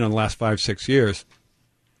about, the last 5-6 years.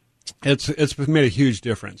 It's made a huge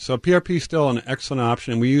difference. So PRP is still an excellent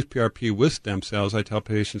option. We use PRP with stem cells. I tell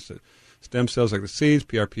patients that stem cells like the seeds,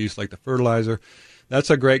 PRP is like the fertilizer. That's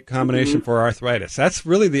a great combination for arthritis. That's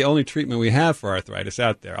really the only treatment we have for arthritis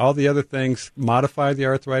out there. All the other things modify the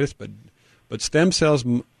arthritis, but stem cells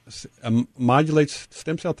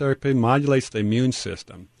stem cell therapy modulates the immune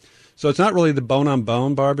system. So it's not really the bone on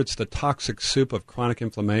bone, Barb. It's the toxic soup of chronic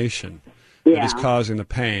inflammation that is causing the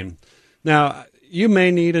pain. Now, you may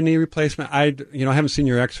need a knee replacement. I haven't seen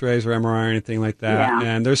your X-rays or MRI or anything like that. Yeah.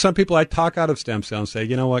 And there's some people I talk out of stem cell and say,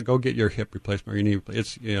 you know what, go get your hip replacement or your knee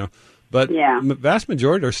replacement. But the vast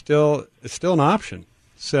majority it's still an option.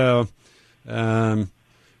 So,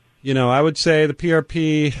 I would say the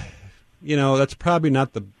PRP, that's probably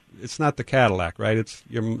not it's not the Cadillac, right? It's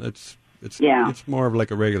more of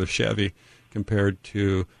like a regular Chevy compared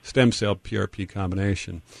to stem cell PRP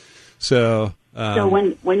combination. So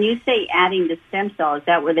when you say adding the stem cell, is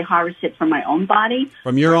that where they harvest it from my own body?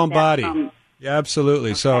 From your own body. Yeah,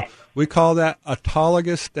 absolutely. Okay. So we call that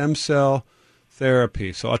autologous stem cell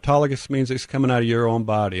therapy. So autologous means it's coming out of your own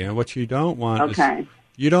body. And what you don't want is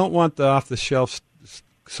you don't want the off-the-shelf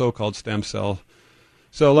so-called stem cell.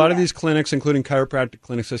 So a lot of these clinics, including chiropractic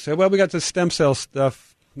clinics, they say, well, we got this stem cell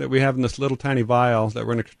stuff that we have in this little tiny vial that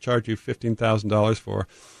we're going to charge you $15,000 for.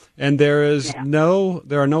 And there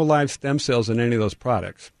are no live stem cells in any of those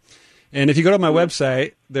products. And if you go to my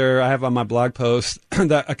website, I have on my blog post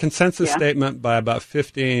a consensus statement by about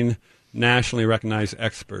 15 nationally recognized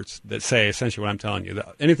experts that say essentially what I'm telling you,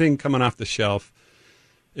 that anything coming off the shelf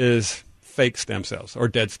is fake stem cells or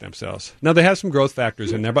dead stem cells. Now, they have some growth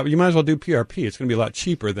factors in there, but you might as well do PRP. It's going to be a lot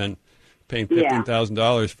cheaper than paying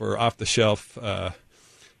 $15,000 for off-the-shelf,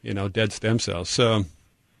 dead stem cells. So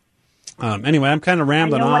anyway, I'm kind of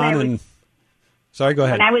rambling on. Sorry, go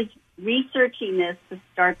ahead. When I was researching this to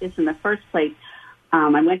start this in the first place, I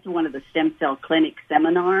went to one of the stem cell clinic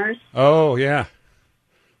seminars. Oh, yeah.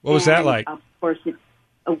 What was that like? Of course, it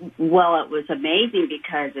was amazing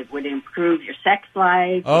because it would improve your sex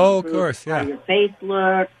life. Oh, of course, yeah. How your face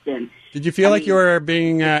looked. Did you feel like you were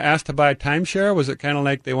being asked to buy a timeshare? Was it kind of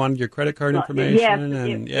like they wanted your credit card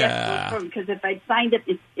information? Yes, because if I signed up,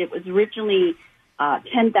 it was originally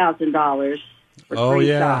 $10,000 for 3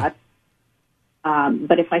 shots.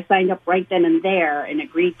 But if I signed up right then and there and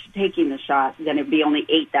agreed to taking the shot, then it'd be only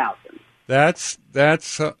 $8,000.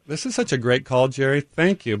 This is such a great call, Jerry.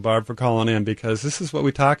 Thank you, Barb, for calling in, because this is what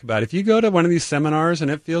we talk about. If you go to one of these seminars and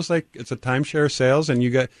it feels like it's a timeshare sales and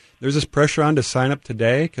there's this pressure on to sign up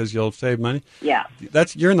today because you'll save money. Yeah.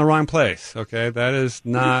 You're in the wrong place, okay? That is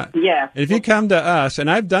not. Yeah. If you come to us, and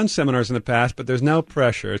I've done seminars in the past, but there's no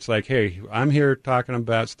pressure. It's like, hey, I'm here talking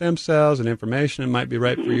about stem cells and information. It might be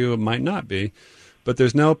right for you. It might not be. But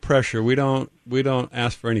there's no pressure. We don't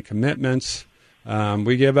ask for any commitments.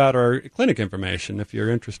 We give out our clinic information. If you're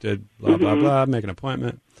interested, blah, blah, blah, make an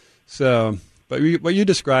appointment. So, but what you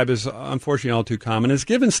describe is unfortunately all too common. It's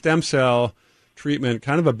given stem cell treatment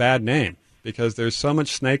kind of a bad name because there's so much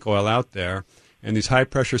snake oil out there and these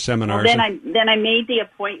high-pressure seminars. Well, then I made the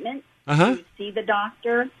appointment to see the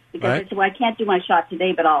doctor because I said, well, I can't do my shot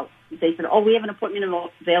today, but they said, we have an appointment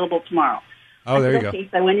available tomorrow. Oh, there you go. Okay,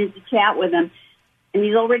 so I went in to chat with him, and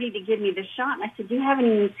he's all ready to give me the shot. And I said, you haven't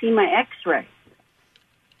even seen my X-ray.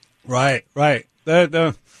 Right.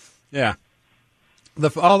 Yeah.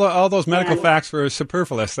 All those medical facts were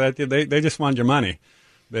superfluous. They just wanted your money,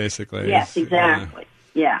 basically. Yes, exactly.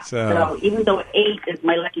 So even though 8 is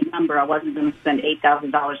my lucky number, I wasn't going to spend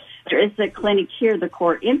 $8,000. There is a clinic here, the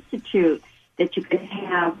Core Institute, that you can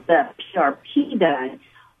have the PRP done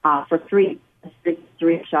for three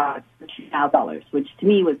shots for $2,000, which to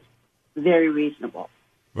me was very reasonable.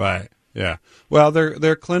 Right. Yeah. Well, there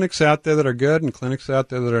are clinics out there that are good and clinics out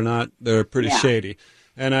there that are not. They're pretty shady.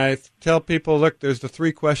 And I tell people, look, there's the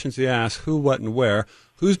 3 questions you ask: who, what, and where.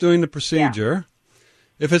 Who's doing the procedure?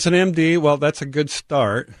 Yeah. If it's an MD, well, that's a good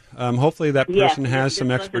start. Hopefully that person has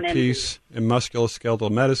some expertise in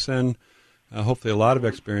musculoskeletal medicine, hopefully a lot of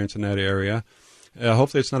experience in that area.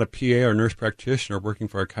 Hopefully it's not a PA or nurse practitioner working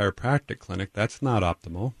for a chiropractic clinic. That's not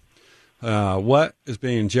optimal. What is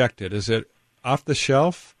being injected? Is it off the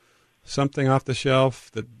shelf? Something off the shelf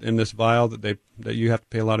that in this vial that you have to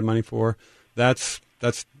pay a lot of money for? That's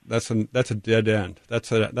a dead end.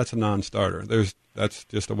 That's a non-starter. That's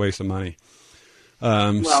just a waste of money.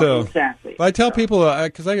 Exactly. But I tell people,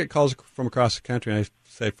 because I get calls from across the country, and I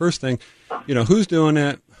say, first thing, who's doing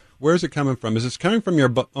it? Where's it coming from? Is it coming from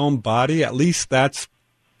your own body? At least that's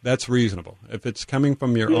reasonable. If it's coming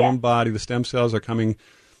from your own body, the stem cells are coming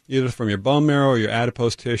either from your bone marrow or your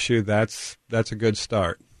adipose tissue. That's a good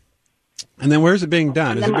start. And then where's it being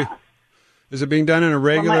done? Is it being done in a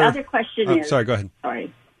regular? Well, my other question is... Sorry, go ahead.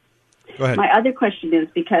 Sorry. Go ahead. My other question is,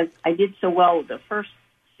 because I did so well the first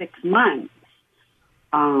 6 months,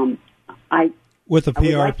 with the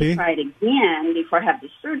PRP? I would like to try it again before I have the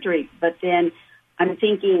surgery, but then I'm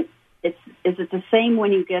thinking, is it the same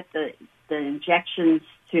when you get the injections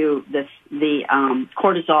to the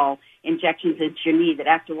cortisol injections into your knee, that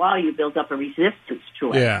after a while you build up a resistance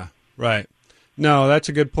to it? Yeah, right. No, that's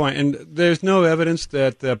a good point. And there's no evidence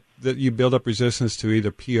that you build up resistance to either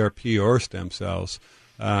PRP or stem cells.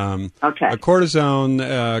 Cortisone,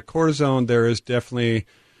 there is definitely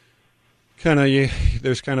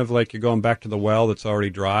there's kind of like you're going back to the well that's already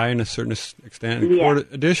dry in a certain extent. Yeah.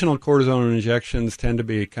 Additional cortisone injections tend to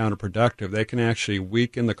be counterproductive. They can actually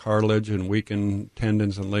weaken the cartilage and weaken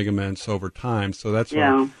tendons and ligaments over time. So that's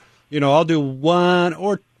why, I'll do 1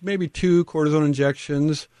 or maybe 2 cortisone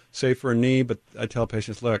injections, say for a knee, but I tell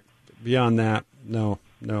patients, look, beyond that, no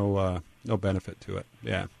benefit to it.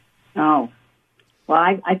 Yeah. Oh. Well,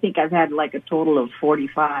 I think I've had like a total of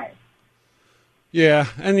 45. Yeah,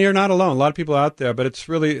 and you're not alone. A lot of people out there, but it's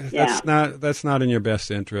really that's not in your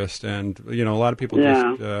best interest. And a lot of people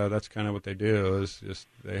just that's kind of what they do is just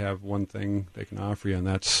they have one thing they can offer you, and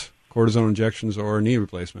that's cortisone injections or knee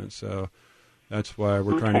replacement. So that's why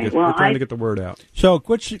we're trying to get the word out. So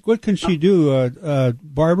what can she do,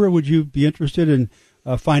 Barbara? Would you be interested in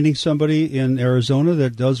finding somebody in Arizona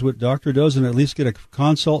that does what doctor does, and at least get a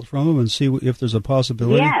consult from him and see if there's a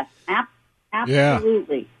possibility? Yes,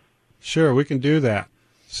 absolutely. Yeah. Sure, we can do that.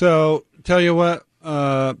 So, tell you what,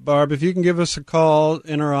 Barb, if you can give us a call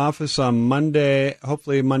in our office on Monday,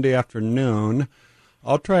 hopefully Monday afternoon,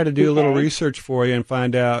 I'll try to do a little research for you and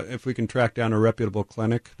find out if we can track down a reputable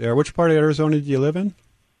clinic there. Which part of Arizona do you live in?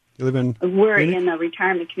 You live in? We're Phoenix? in a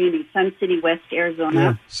retirement community, Sun City West, Arizona.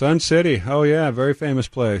 Yeah. Sun City. Oh, yeah, very famous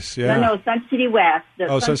place. Yeah. No, Sun City West.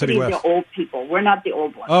 Sun City West. Is the old people. We're not the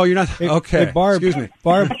old ones. Oh, you're not? Okay. Hey, Barb, excuse me.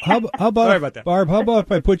 Barb, how about, Sorry about that. Barb, how about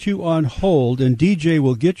if I put you on hold and DJ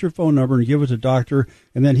will get your phone number and give it to doctor,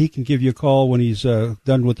 and then he can give you a call when he's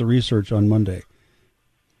done with the research on Monday.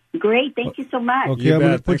 Great. Thank you so much. Okay, I'm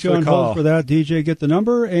going to put you on hold for that. DJ, get the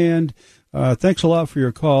number, and thanks a lot for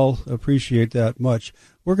your call. Appreciate that much.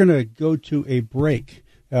 We're going to go to a break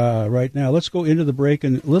right now. Let's go into the break a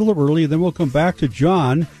little early, then we'll come back to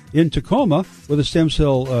John in Tacoma with a stem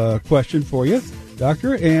cell question for you,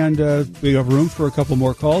 Doctor. And we have room for a couple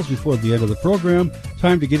more calls before the end of the program.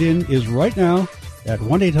 Time to get in is right now at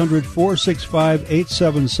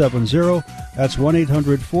 1-800-465-8770. That's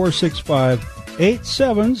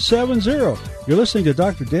 1-800-465-8770. You're listening to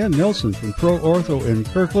Dr. Dan Nelson from Pro Ortho in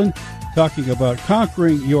Kirkland, talking about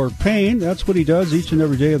conquering your pain. That's what he does each and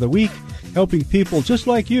every day of the week, helping people just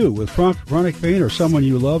like you with chronic pain or someone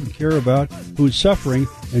you love and care about who's suffering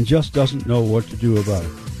and just doesn't know what to do about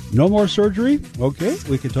it. No more surgery? Okay,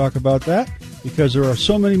 we can talk about that because there are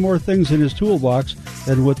so many more things in his toolbox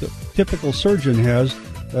than what the typical surgeon has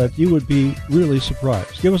that you would be really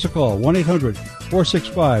surprised. Give us a call,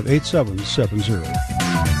 1-800-465-8770.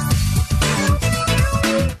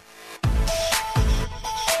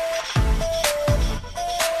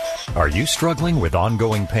 Are you struggling with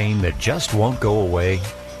ongoing pain that just won't go away?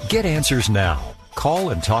 Get answers now.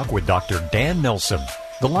 Call and talk with Dr. Dan Nelson.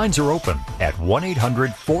 The lines are open at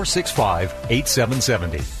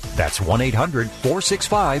 1-800-465-8770. That's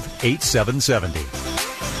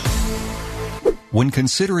 1-800-465-8770. When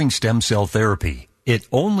considering stem cell therapy, it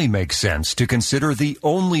only makes sense to consider the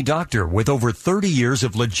only doctor with over 30 years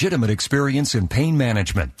of legitimate experience in pain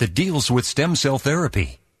management that deals with stem cell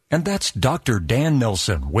therapy. And that's Dr. Dan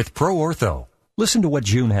Nelson with Pro Ortho. Listen to what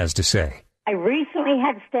June has to say. I recently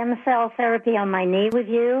had stem cell therapy on my knee with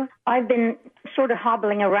you. I've been sort of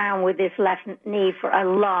hobbling around with this left knee for a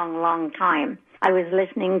long, long time. I was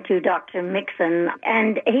listening to Dr. Mixon,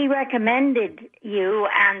 and he recommended you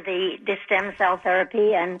and the stem cell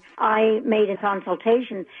therapy, and I made a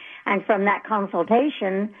consultation. And from that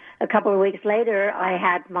consultation, a couple of weeks later, I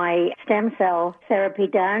had my stem cell therapy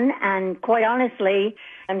done, and quite honestly,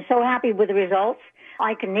 I'm so happy with the results.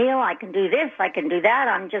 I can kneel, I can do this, I can do that.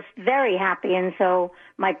 I'm just very happy, and so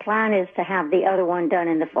my plan is to have the other one done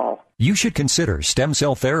in the fall. You should consider stem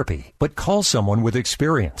cell therapy, but call someone with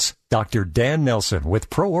experience. Dr. Dan Nelson with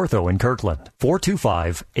Pro Ortho in Kirkland,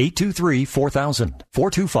 425-823-4000,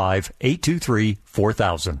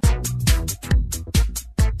 425-823-4000.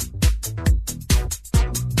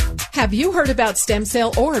 Have you heard about stem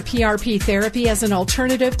cell or PRP therapy as an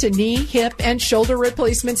alternative to knee, hip, and shoulder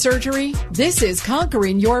replacement surgery? This is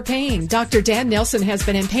Conquering Your Pain. Dr. Dan Nelson has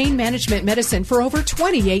been in pain management medicine for over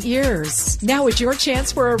 28 years. Now is your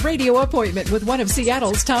chance for a radio appointment with one of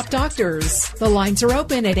Seattle's top doctors. The lines are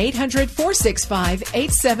open at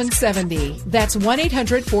 800-465-8770. That's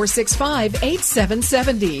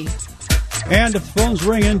 1-800-465-8770. And if the phone's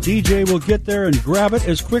ringing, DJ will get there and grab it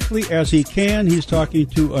as quickly as he can. He's talking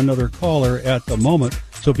to another caller at the moment,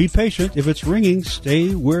 so be patient. If it's ringing,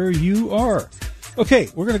 stay where you are. Okay,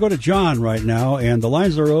 we're going to go to John right now, and the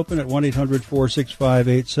lines are open at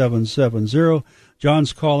 1-800-465-8770.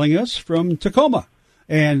 John's calling us from Tacoma.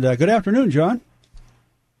 And good afternoon, John.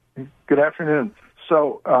 Good afternoon.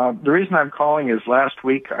 So the reason I'm calling is last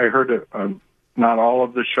week I heard not all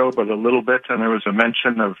of the show, but a little bit, and there was a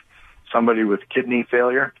mention of somebody with kidney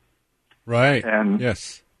failure. Right. And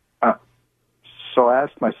yes. So I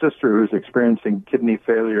asked my sister, who's experiencing kidney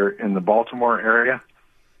failure in the Baltimore area,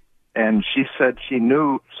 and she said she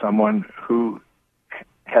knew someone who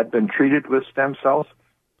had been treated with stem cells,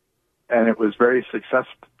 and it was very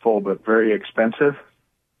successful but very expensive.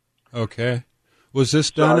 Okay. Was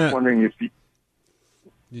this done? So I was wondering if you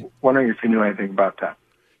knew anything about that.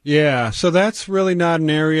 Yeah. So that's really not an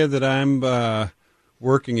area that I'm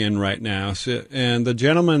working in right now. So, and the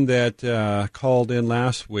gentleman that called in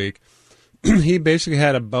last week, he basically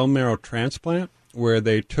had a bone marrow transplant where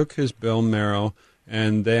they took his bone marrow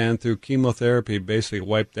and then through chemotherapy basically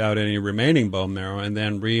wiped out any remaining bone marrow and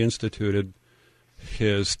then reinstituted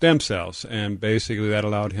his stem cells. And basically that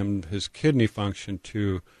allowed him his kidney function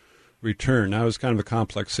to return. Now, it was kind of a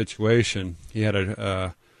complex situation. He had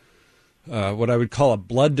what I would call a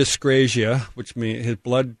blood dyscrasia, which means his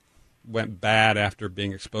blood went bad after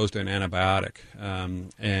being exposed to an antibiotic.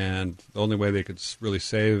 And the only way they could really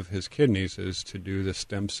save his kidneys is to do the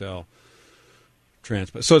stem cell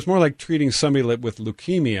transplant. So it's more like treating somebody with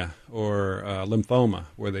leukemia or lymphoma,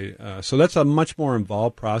 where they. So that's a much more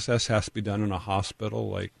involved process. Has to be done in a hospital,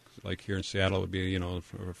 like here in Seattle it would be,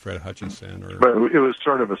 for Fred Hutchinson. But it was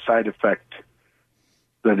sort of a side effect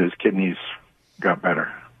that his kidneys got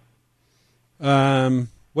better.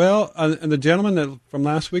 Well, and the gentleman from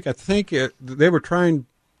last week, I think they were trying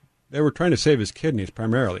to save his kidneys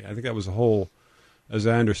primarily. I think that was the whole, as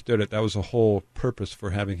I understood it, that was the whole purpose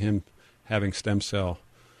for having stem cell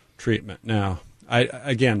treatment. Now,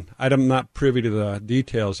 I'm not privy to the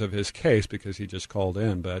details of his case because he just called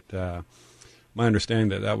in, but my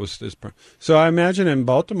understanding that was his. So I imagine in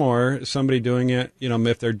Baltimore, somebody doing it,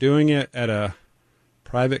 if they're doing it at a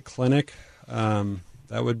private clinic,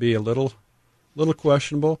 that would be a little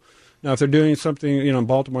questionable. Now, if they're doing something, in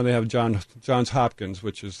Baltimore, they have Johns Hopkins,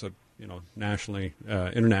 which is a nationally,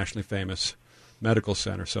 internationally famous medical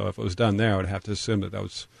center. So if it was done there, I would have to assume that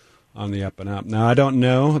was on the up and up. Now, I don't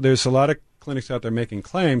know. There's a lot of clinics out there making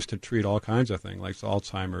claims to treat all kinds of things, like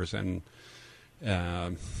Alzheimer's, and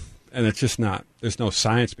it's just not. There's no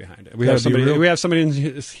science behind it. We have somebody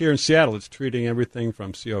here in Seattle that's treating everything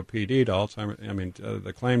from COPD to Alzheimer's. I mean,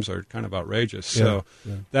 the claims are kind of outrageous. So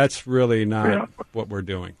that's really not what we're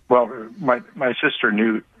doing. Well, my sister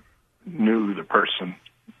knew the person,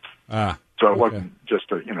 so it wasn't just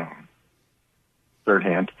a third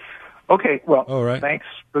hand. Okay, well, all right. Thanks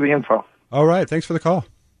for the info. All right, thanks for the call.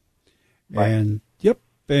 Bye. And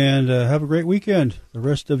have a great weekend. The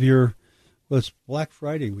rest of your. Well, it's Black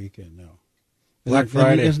Friday weekend now. Black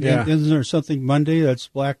Friday, Isn't there something Monday that's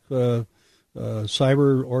Black Cyber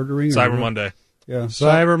ordering? Cyber Monday. Yeah.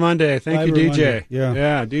 Cyber Monday. Thank you, DJ. Monday. Yeah.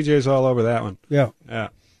 Yeah, DJ's all over that one. Yeah. Yeah.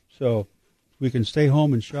 So we can stay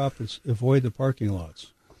home and shop and avoid the parking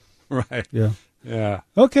lots. Right. Yeah. Yeah.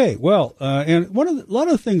 Okay. Well, and a lot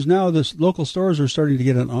of things now, this local stores are starting to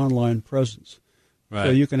get an online presence. Right.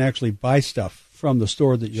 So you can actually buy stuff from the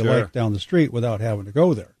store that you like down the street without having to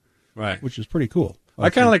go there. Right, which is pretty cool. I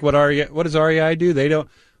kind of like what REI. What does REI do? They don't.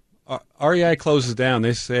 REI closes down.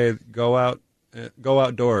 They say go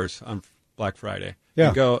outdoors on Black Friday.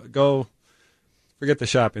 Yeah, go. Forget the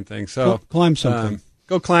shopping thing. So climb something.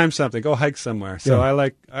 Go climb something. Go hike somewhere. So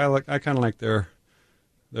I kind of like their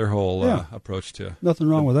whole approach to nothing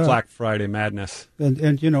wrong with that. Black Friday madness. And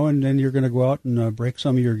then you're going to go out and break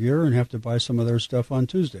some of your gear and have to buy some of their stuff on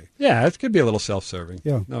Tuesday. Yeah, it could be a little self-serving.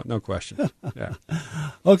 Yeah, no question. Yeah.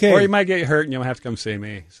 Okay. Or you might get hurt and you'll have to come see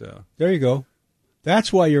me. So there you go.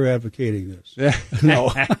 That's why you're advocating this. Yeah.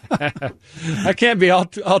 No, I can't be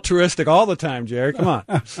altruistic all the time, Jerry. Come on.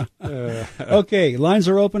 Okay, lines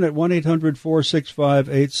are open at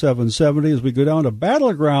 1-800-465-8770 as we go down to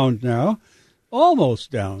Battleground now.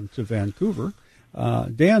 Almost down to Vancouver.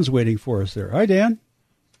 Dan's waiting for us there. Hi, Dan.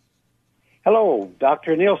 Hello,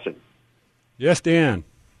 Dr. Nielsen. Yes, Dan.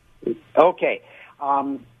 Okay.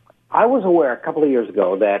 I was aware a couple of years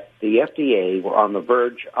ago that the FDA were on the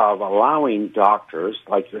verge of allowing doctors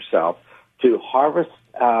like yourself to harvest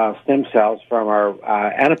stem cells from our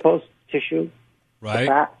adipose tissue, right,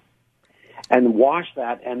 fat, and wash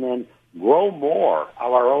that and then grow more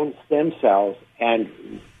of our own stem cells and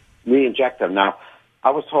re-inject them. Now,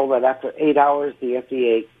 I was told that after 8 hours, the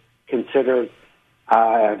FDA considered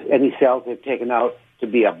any cells they've taken out to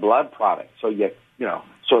be a blood product. So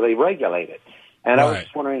so they regulate it. And I was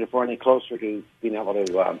just wondering if we're any closer to being able to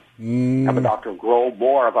have a doctor grow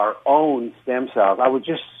more of our own stem cells. I would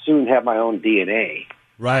just soon have my own DNA.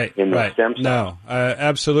 In the stem cells. No,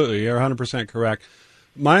 absolutely. You're 100% correct.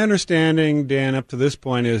 My understanding, Dan, up to this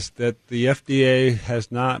point is that the FDA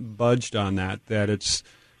has not budged on that. That it's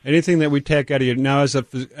anything that we take out of you now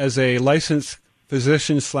as a licensed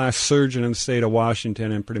physician/surgeon in the state of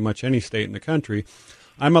Washington and pretty much any state in the country,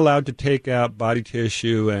 I'm allowed to take out body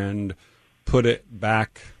tissue and put it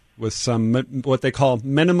back with some what they call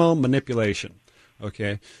minimal manipulation.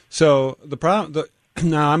 Okay, so the problem.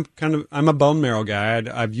 Now I'm a bone marrow guy.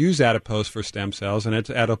 I've used adipose for stem cells, and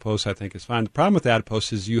adipose I think is fine. The problem with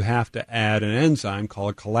adipose is you have to add an enzyme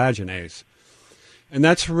called collagenase, and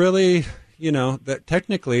that's really, that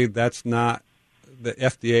technically that's not the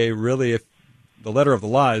FDA really. If the letter of the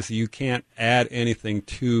law is you can't add anything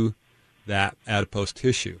to that adipose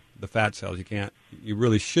tissue, the fat cells. You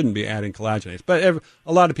really shouldn't be adding collagenase, but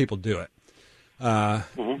a lot of people do it.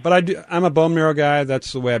 But I'm a bone marrow guy.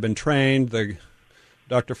 That's the way I've been trained.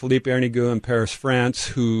 Dr. Philippe Ernigout in Paris, France,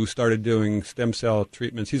 who started doing stem cell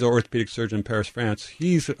treatments. He's an orthopedic surgeon in Paris, France.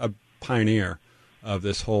 He's a pioneer of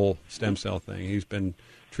this whole stem cell thing. He's been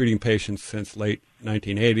treating patients since late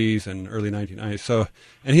 1980s and early 1990s.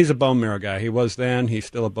 And he's a bone marrow guy. He was then. He's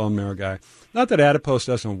still a bone marrow guy. Not that adipose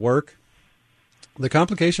doesn't work. The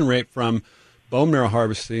complication rate from bone marrow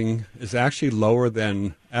harvesting is actually lower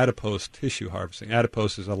than adipose tissue harvesting.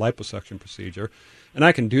 Adipose is a liposuction procedure. And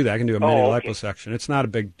I can do that. I can do a mini liposuction. It's not a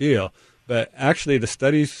big deal. But actually, the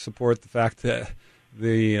studies support the fact that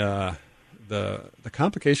the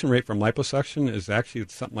complication rate from liposuction is actually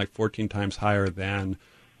something like 14 times higher than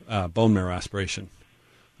bone marrow aspiration.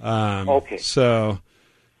 So,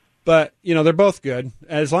 but they're both good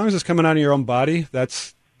as long as it's coming out of your own body.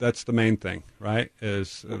 That's the main thing, right?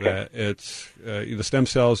 That it's the stem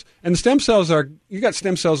cells, and the stem cells you got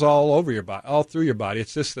stem cells all over your body, all through your body.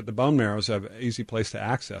 It's just that the bone marrow is an easy place to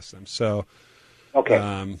access them. So,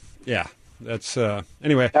 that's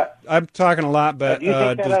anyway. I'm talking a lot, but did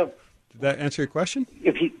that answer your question?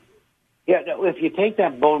 If you take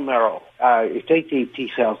that bone marrow, you take the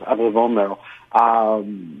T cells out of the bone marrow.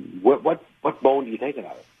 What bone do you take it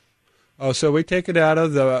out of? Oh, so we take it out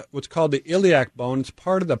of what's called the iliac bone. It's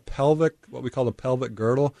part of the pelvic, what we call the pelvic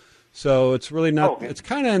girdle. So it's really not. It's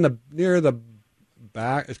kind of near the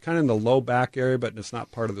back. It's kind of in the low back area, but it's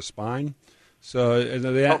not part of the spine. So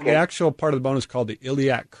the actual part of the bone is called the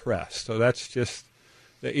iliac crest. So that's just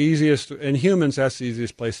the easiest. In humans, that's the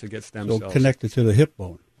easiest place to get stem cells. Connected to the hip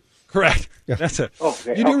bone. Correct. Yeah. That's it.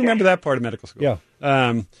 You do remember that part of medical school. Yeah.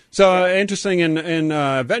 Interesting in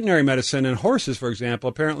veterinary medicine, in horses, for example,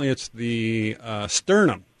 apparently it's the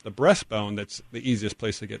sternum, the breastbone, that's the easiest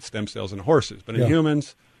place to get stem cells in horses. But in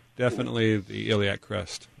humans, definitely the iliac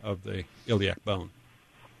crest of the iliac bone.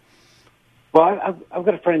 Well, I've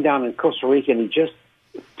got a friend down in Costa Rica, and he just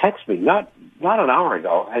texted me not an hour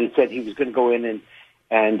ago, and he said he was going to go in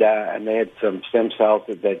and they had some stem cells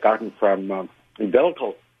that they'd gotten from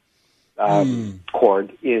umbilical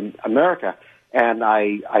cord in America, and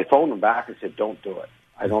I phoned him back and said, "Don't do it.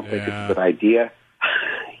 I don't think it's a good idea."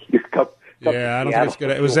 I don't think it's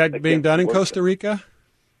good. Was that being done in Costa Rica?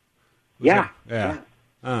 Yeah.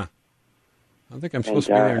 I think I'm supposed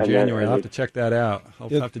to be there in January. I'll have to check that out. I'll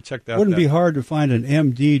have to check that out. It wouldn't be hard to find an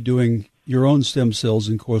MD doing your own stem cells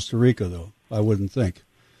in Costa Rica, though. I wouldn't think.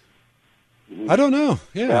 I don't know.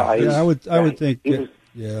 I would think.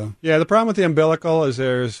 Yeah, the problem with the umbilical is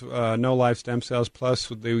there's no live stem cells.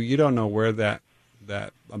 Plus, you don't know where that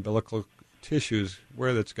umbilical tissue is,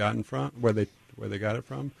 where that's gotten from, where they got it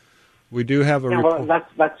from. We do have a report. Well,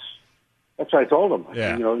 that's what I told them.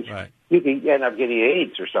 Yeah, right. You can end up getting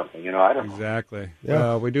AIDS or something. I don't know. Exactly.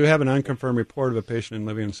 Yeah. We do have an unconfirmed report of a patient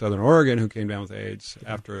living in Southern Oregon who came down with AIDS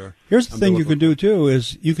after. Here's the thing you can do too: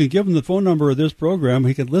 is you can give him the phone number of this program.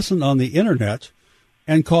 He can listen on the internet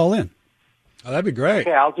and call in. Oh, that'd be great.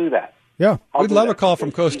 Okay, I'll do that. Yeah, we'd love a call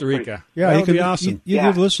from Costa Rica. Yeah, that would be awesome. You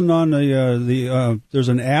can listen on there's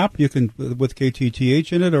an app you can with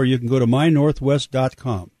KTTH in it, or you can go to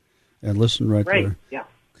mynorthwest.com and listen right there. Yeah.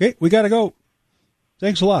 Okay, we got to go.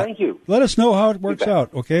 Thanks a lot. Thank you. Let us know how it works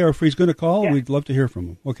out, okay? Or if he's going to call, we'd love to hear from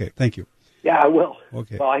him. Okay, thank you. Yeah, I will.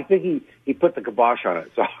 Okay. Well, I think he put the kibosh on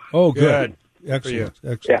it. So. Oh, good. Excellent.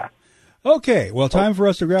 Yeah. Okay, well, time for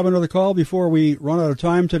us to grab another call before we run out of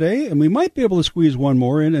time today, and we might be able to squeeze one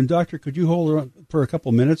more in. And, Doctor, could you hold on for a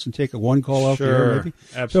couple minutes and take one call out there, maybe?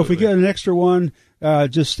 Absolutely. So if we get an extra one,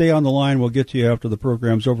 just stay on the line. We'll get to you after the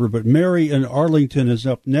program's over. But Mary in Arlington is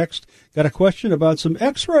up next. Got a question about some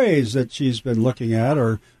X-rays that she's been looking at,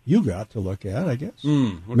 or you got to look at, I guess.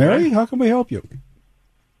 Okay. Mary, how can we help you?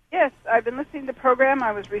 Yes, I've been listening to the program.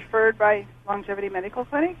 I was referred by Longevity Medical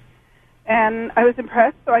Clinic. And I was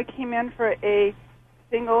impressed, so I came in for a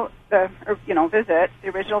visit, the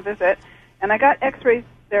original visit, and I got X-rays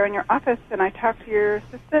there in your office, and I talked to your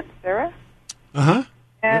assistant, Sarah.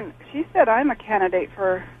 And she said I'm a candidate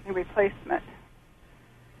for a replacement.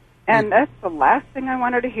 And that's the last thing I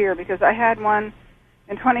wanted to hear, because I had one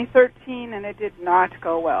in 2013, and it did not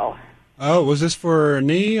go well. Oh, was this for a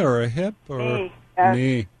knee or a hip? Or Knee. Yes.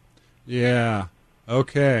 Knee. Yeah.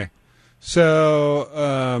 Okay.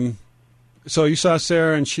 So, so you saw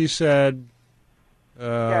Sarah, and she said,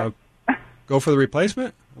 Yes. go for the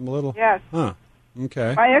replacement? I'm a little... Yes. Huh.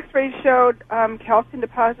 Okay. My x-rays showed calcium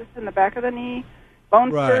deposits in the back of the knee,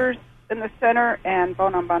 bone Right. spurs in the center, and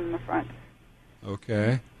bone on bone in the front.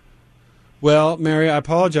 Okay. Well, Mary, I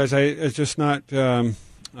apologize. It's just not...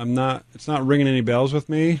 it's not ringing any bells with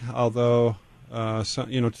me, although,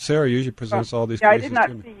 Sarah usually presents all these yeah, cases I did not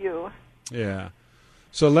to me. see you. Yeah.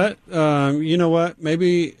 So you know what?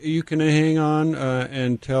 Maybe you can hang on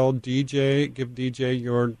and give DJ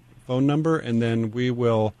your phone number, and then we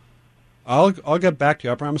will. I'll get back to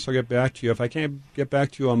you. I promise I'll get back to you. If I can't get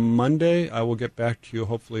back to you on Monday, I will get back to you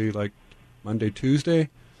hopefully like Monday, Tuesday,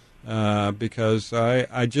 because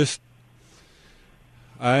I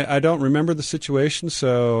don't remember the situation.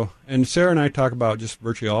 So, and Sarah and I talk about just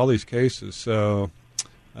virtually all these cases. So,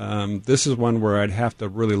 this is one where I'd have to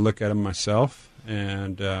really look at them myself,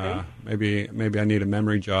 and maybe I need a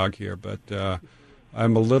memory jog here. But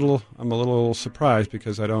I'm a little surprised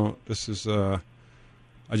because I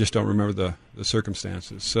just don't remember the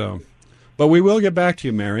circumstances. So, but we will get back to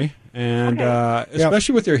you, Mary, and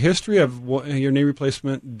especially with your history of your knee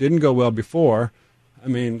replacement didn't go well before. I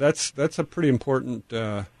mean, that's a pretty important.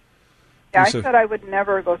 I said I would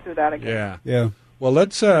never go through that again. Yeah. Yeah. Well,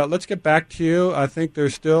 let's get back to you. I think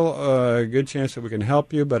there's still a good chance that we can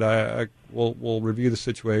help you, but we'll review the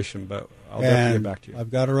situation. But I'll definitely get back to you.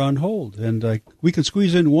 I've got her on hold, and we can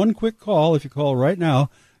squeeze in one quick call if you call right now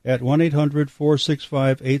at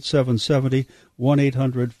 1-800-465-8770,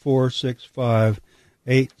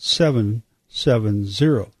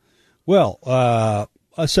 1-800-465-8770. Well,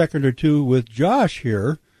 a second or two with Josh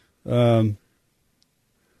here. What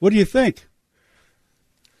do you think?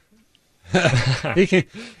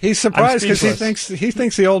 He's surprised because he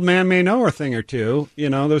thinks the old man may know a thing or two.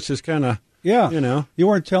 This is kind of You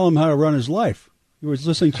weren't telling him how to run his life. He was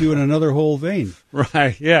listening to you in another whole vein.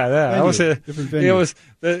 Right? Yeah, that was a different venue. It was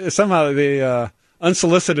somehow the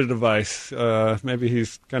unsolicited advice. Maybe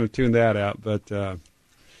he's kind of tuned that out, but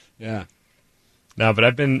yeah. No, but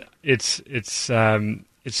it's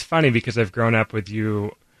funny because I've grown up with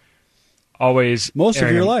you. Always most of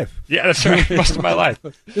your life. Yeah, that's right. Most of my life.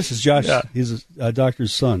 This is Josh. Yeah. He's a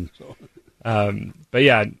doctor's son. So. But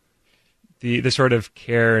yeah, the sort of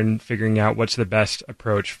care and figuring out what's the best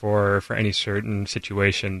approach for any certain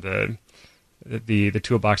situation, the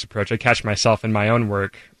toolbox approach. I catch myself in my own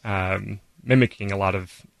work mimicking a lot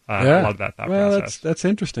of that thought process. Well, that's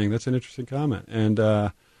interesting. That's an interesting comment, and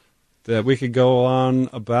that we could go on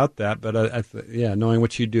about that. But knowing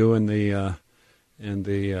what you do in the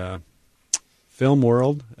film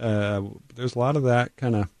world, there's a lot of that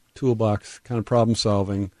kind of toolbox, kind of problem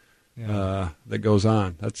solving that goes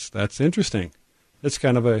on. That's interesting. He's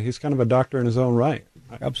kind of a doctor in his own right.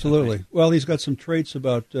 Absolutely. Well, he's got some traits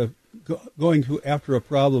about going after a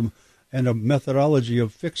problem and a methodology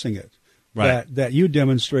of fixing it. Right. That you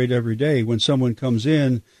demonstrate every day when someone comes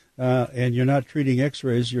in and you're not treating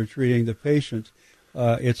X-rays, you're treating the patient.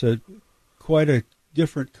 It's quite a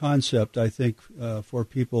different concept, I think, for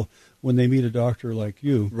people when they meet a doctor like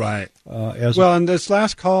you. Right. And this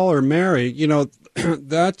last caller, Mary,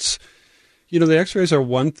 that's, the X-rays are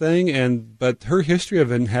one thing, but her history of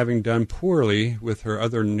having done poorly with her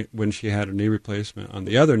when she had a knee replacement on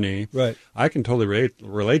the other knee, right? I can totally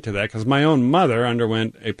relate to that because my own mother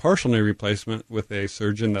underwent a partial knee replacement with a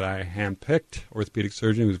surgeon that I handpicked, orthopedic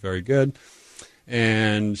surgeon who was very good.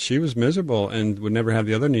 And she was miserable and would never have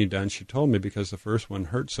the other knee done, she told me, because the first one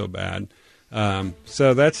hurt so bad.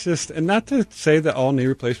 So that's just, and not to say that all knee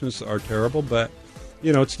replacements are terrible, but,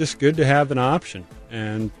 it's just good to have an option.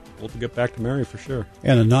 And we'll get back to Mary for sure.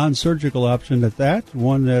 And a non-surgical option at that,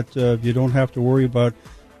 one that you don't have to worry about.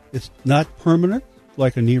 It's not permanent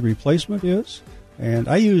like a knee replacement is. And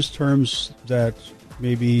I use terms that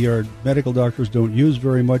maybe our medical doctors don't use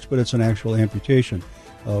very much, but it's an actual amputation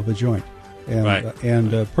of a joint. And, right.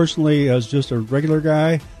 Personally, as just a regular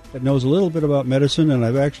guy that knows a little bit about medicine, and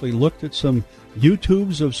I've actually looked at some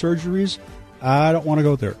YouTubes of surgeries, I don't want to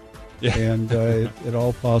go there. Yeah. And it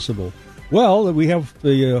all possible. Well, we have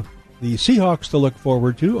the Seahawks to look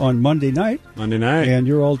forward to on Monday night. And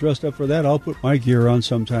you're all dressed up for that. I'll put my gear on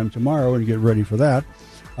sometime tomorrow and get ready for that.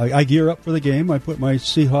 I gear up for the game. I put my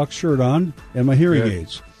Seahawks shirt on and my hearing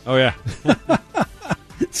aids. Oh, yeah.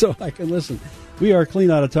 So I can listen. We are clean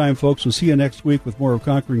out of time, folks. We'll see you next week with more of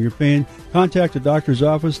Conquering Your Pain. Contact the doctor's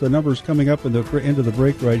office. The number's coming up in the end of the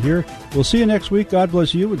break right here. We'll see you next week. God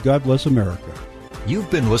bless you, and God bless America.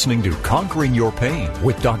 You've been listening to Conquering Your Pain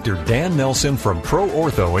with Dr. Dan Nelson from Pro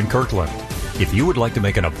Ortho in Kirkland. If you would like to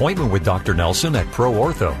make an appointment with Dr. Nelson at Pro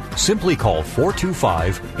Ortho, simply call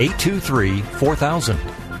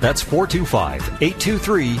 425-823-4000. That's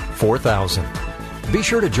 425-823-4000. Be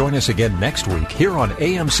sure to join us again next week here on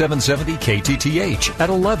AM 770 KTTH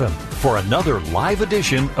at 11 for another live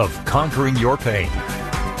edition of Conquering Your Pain.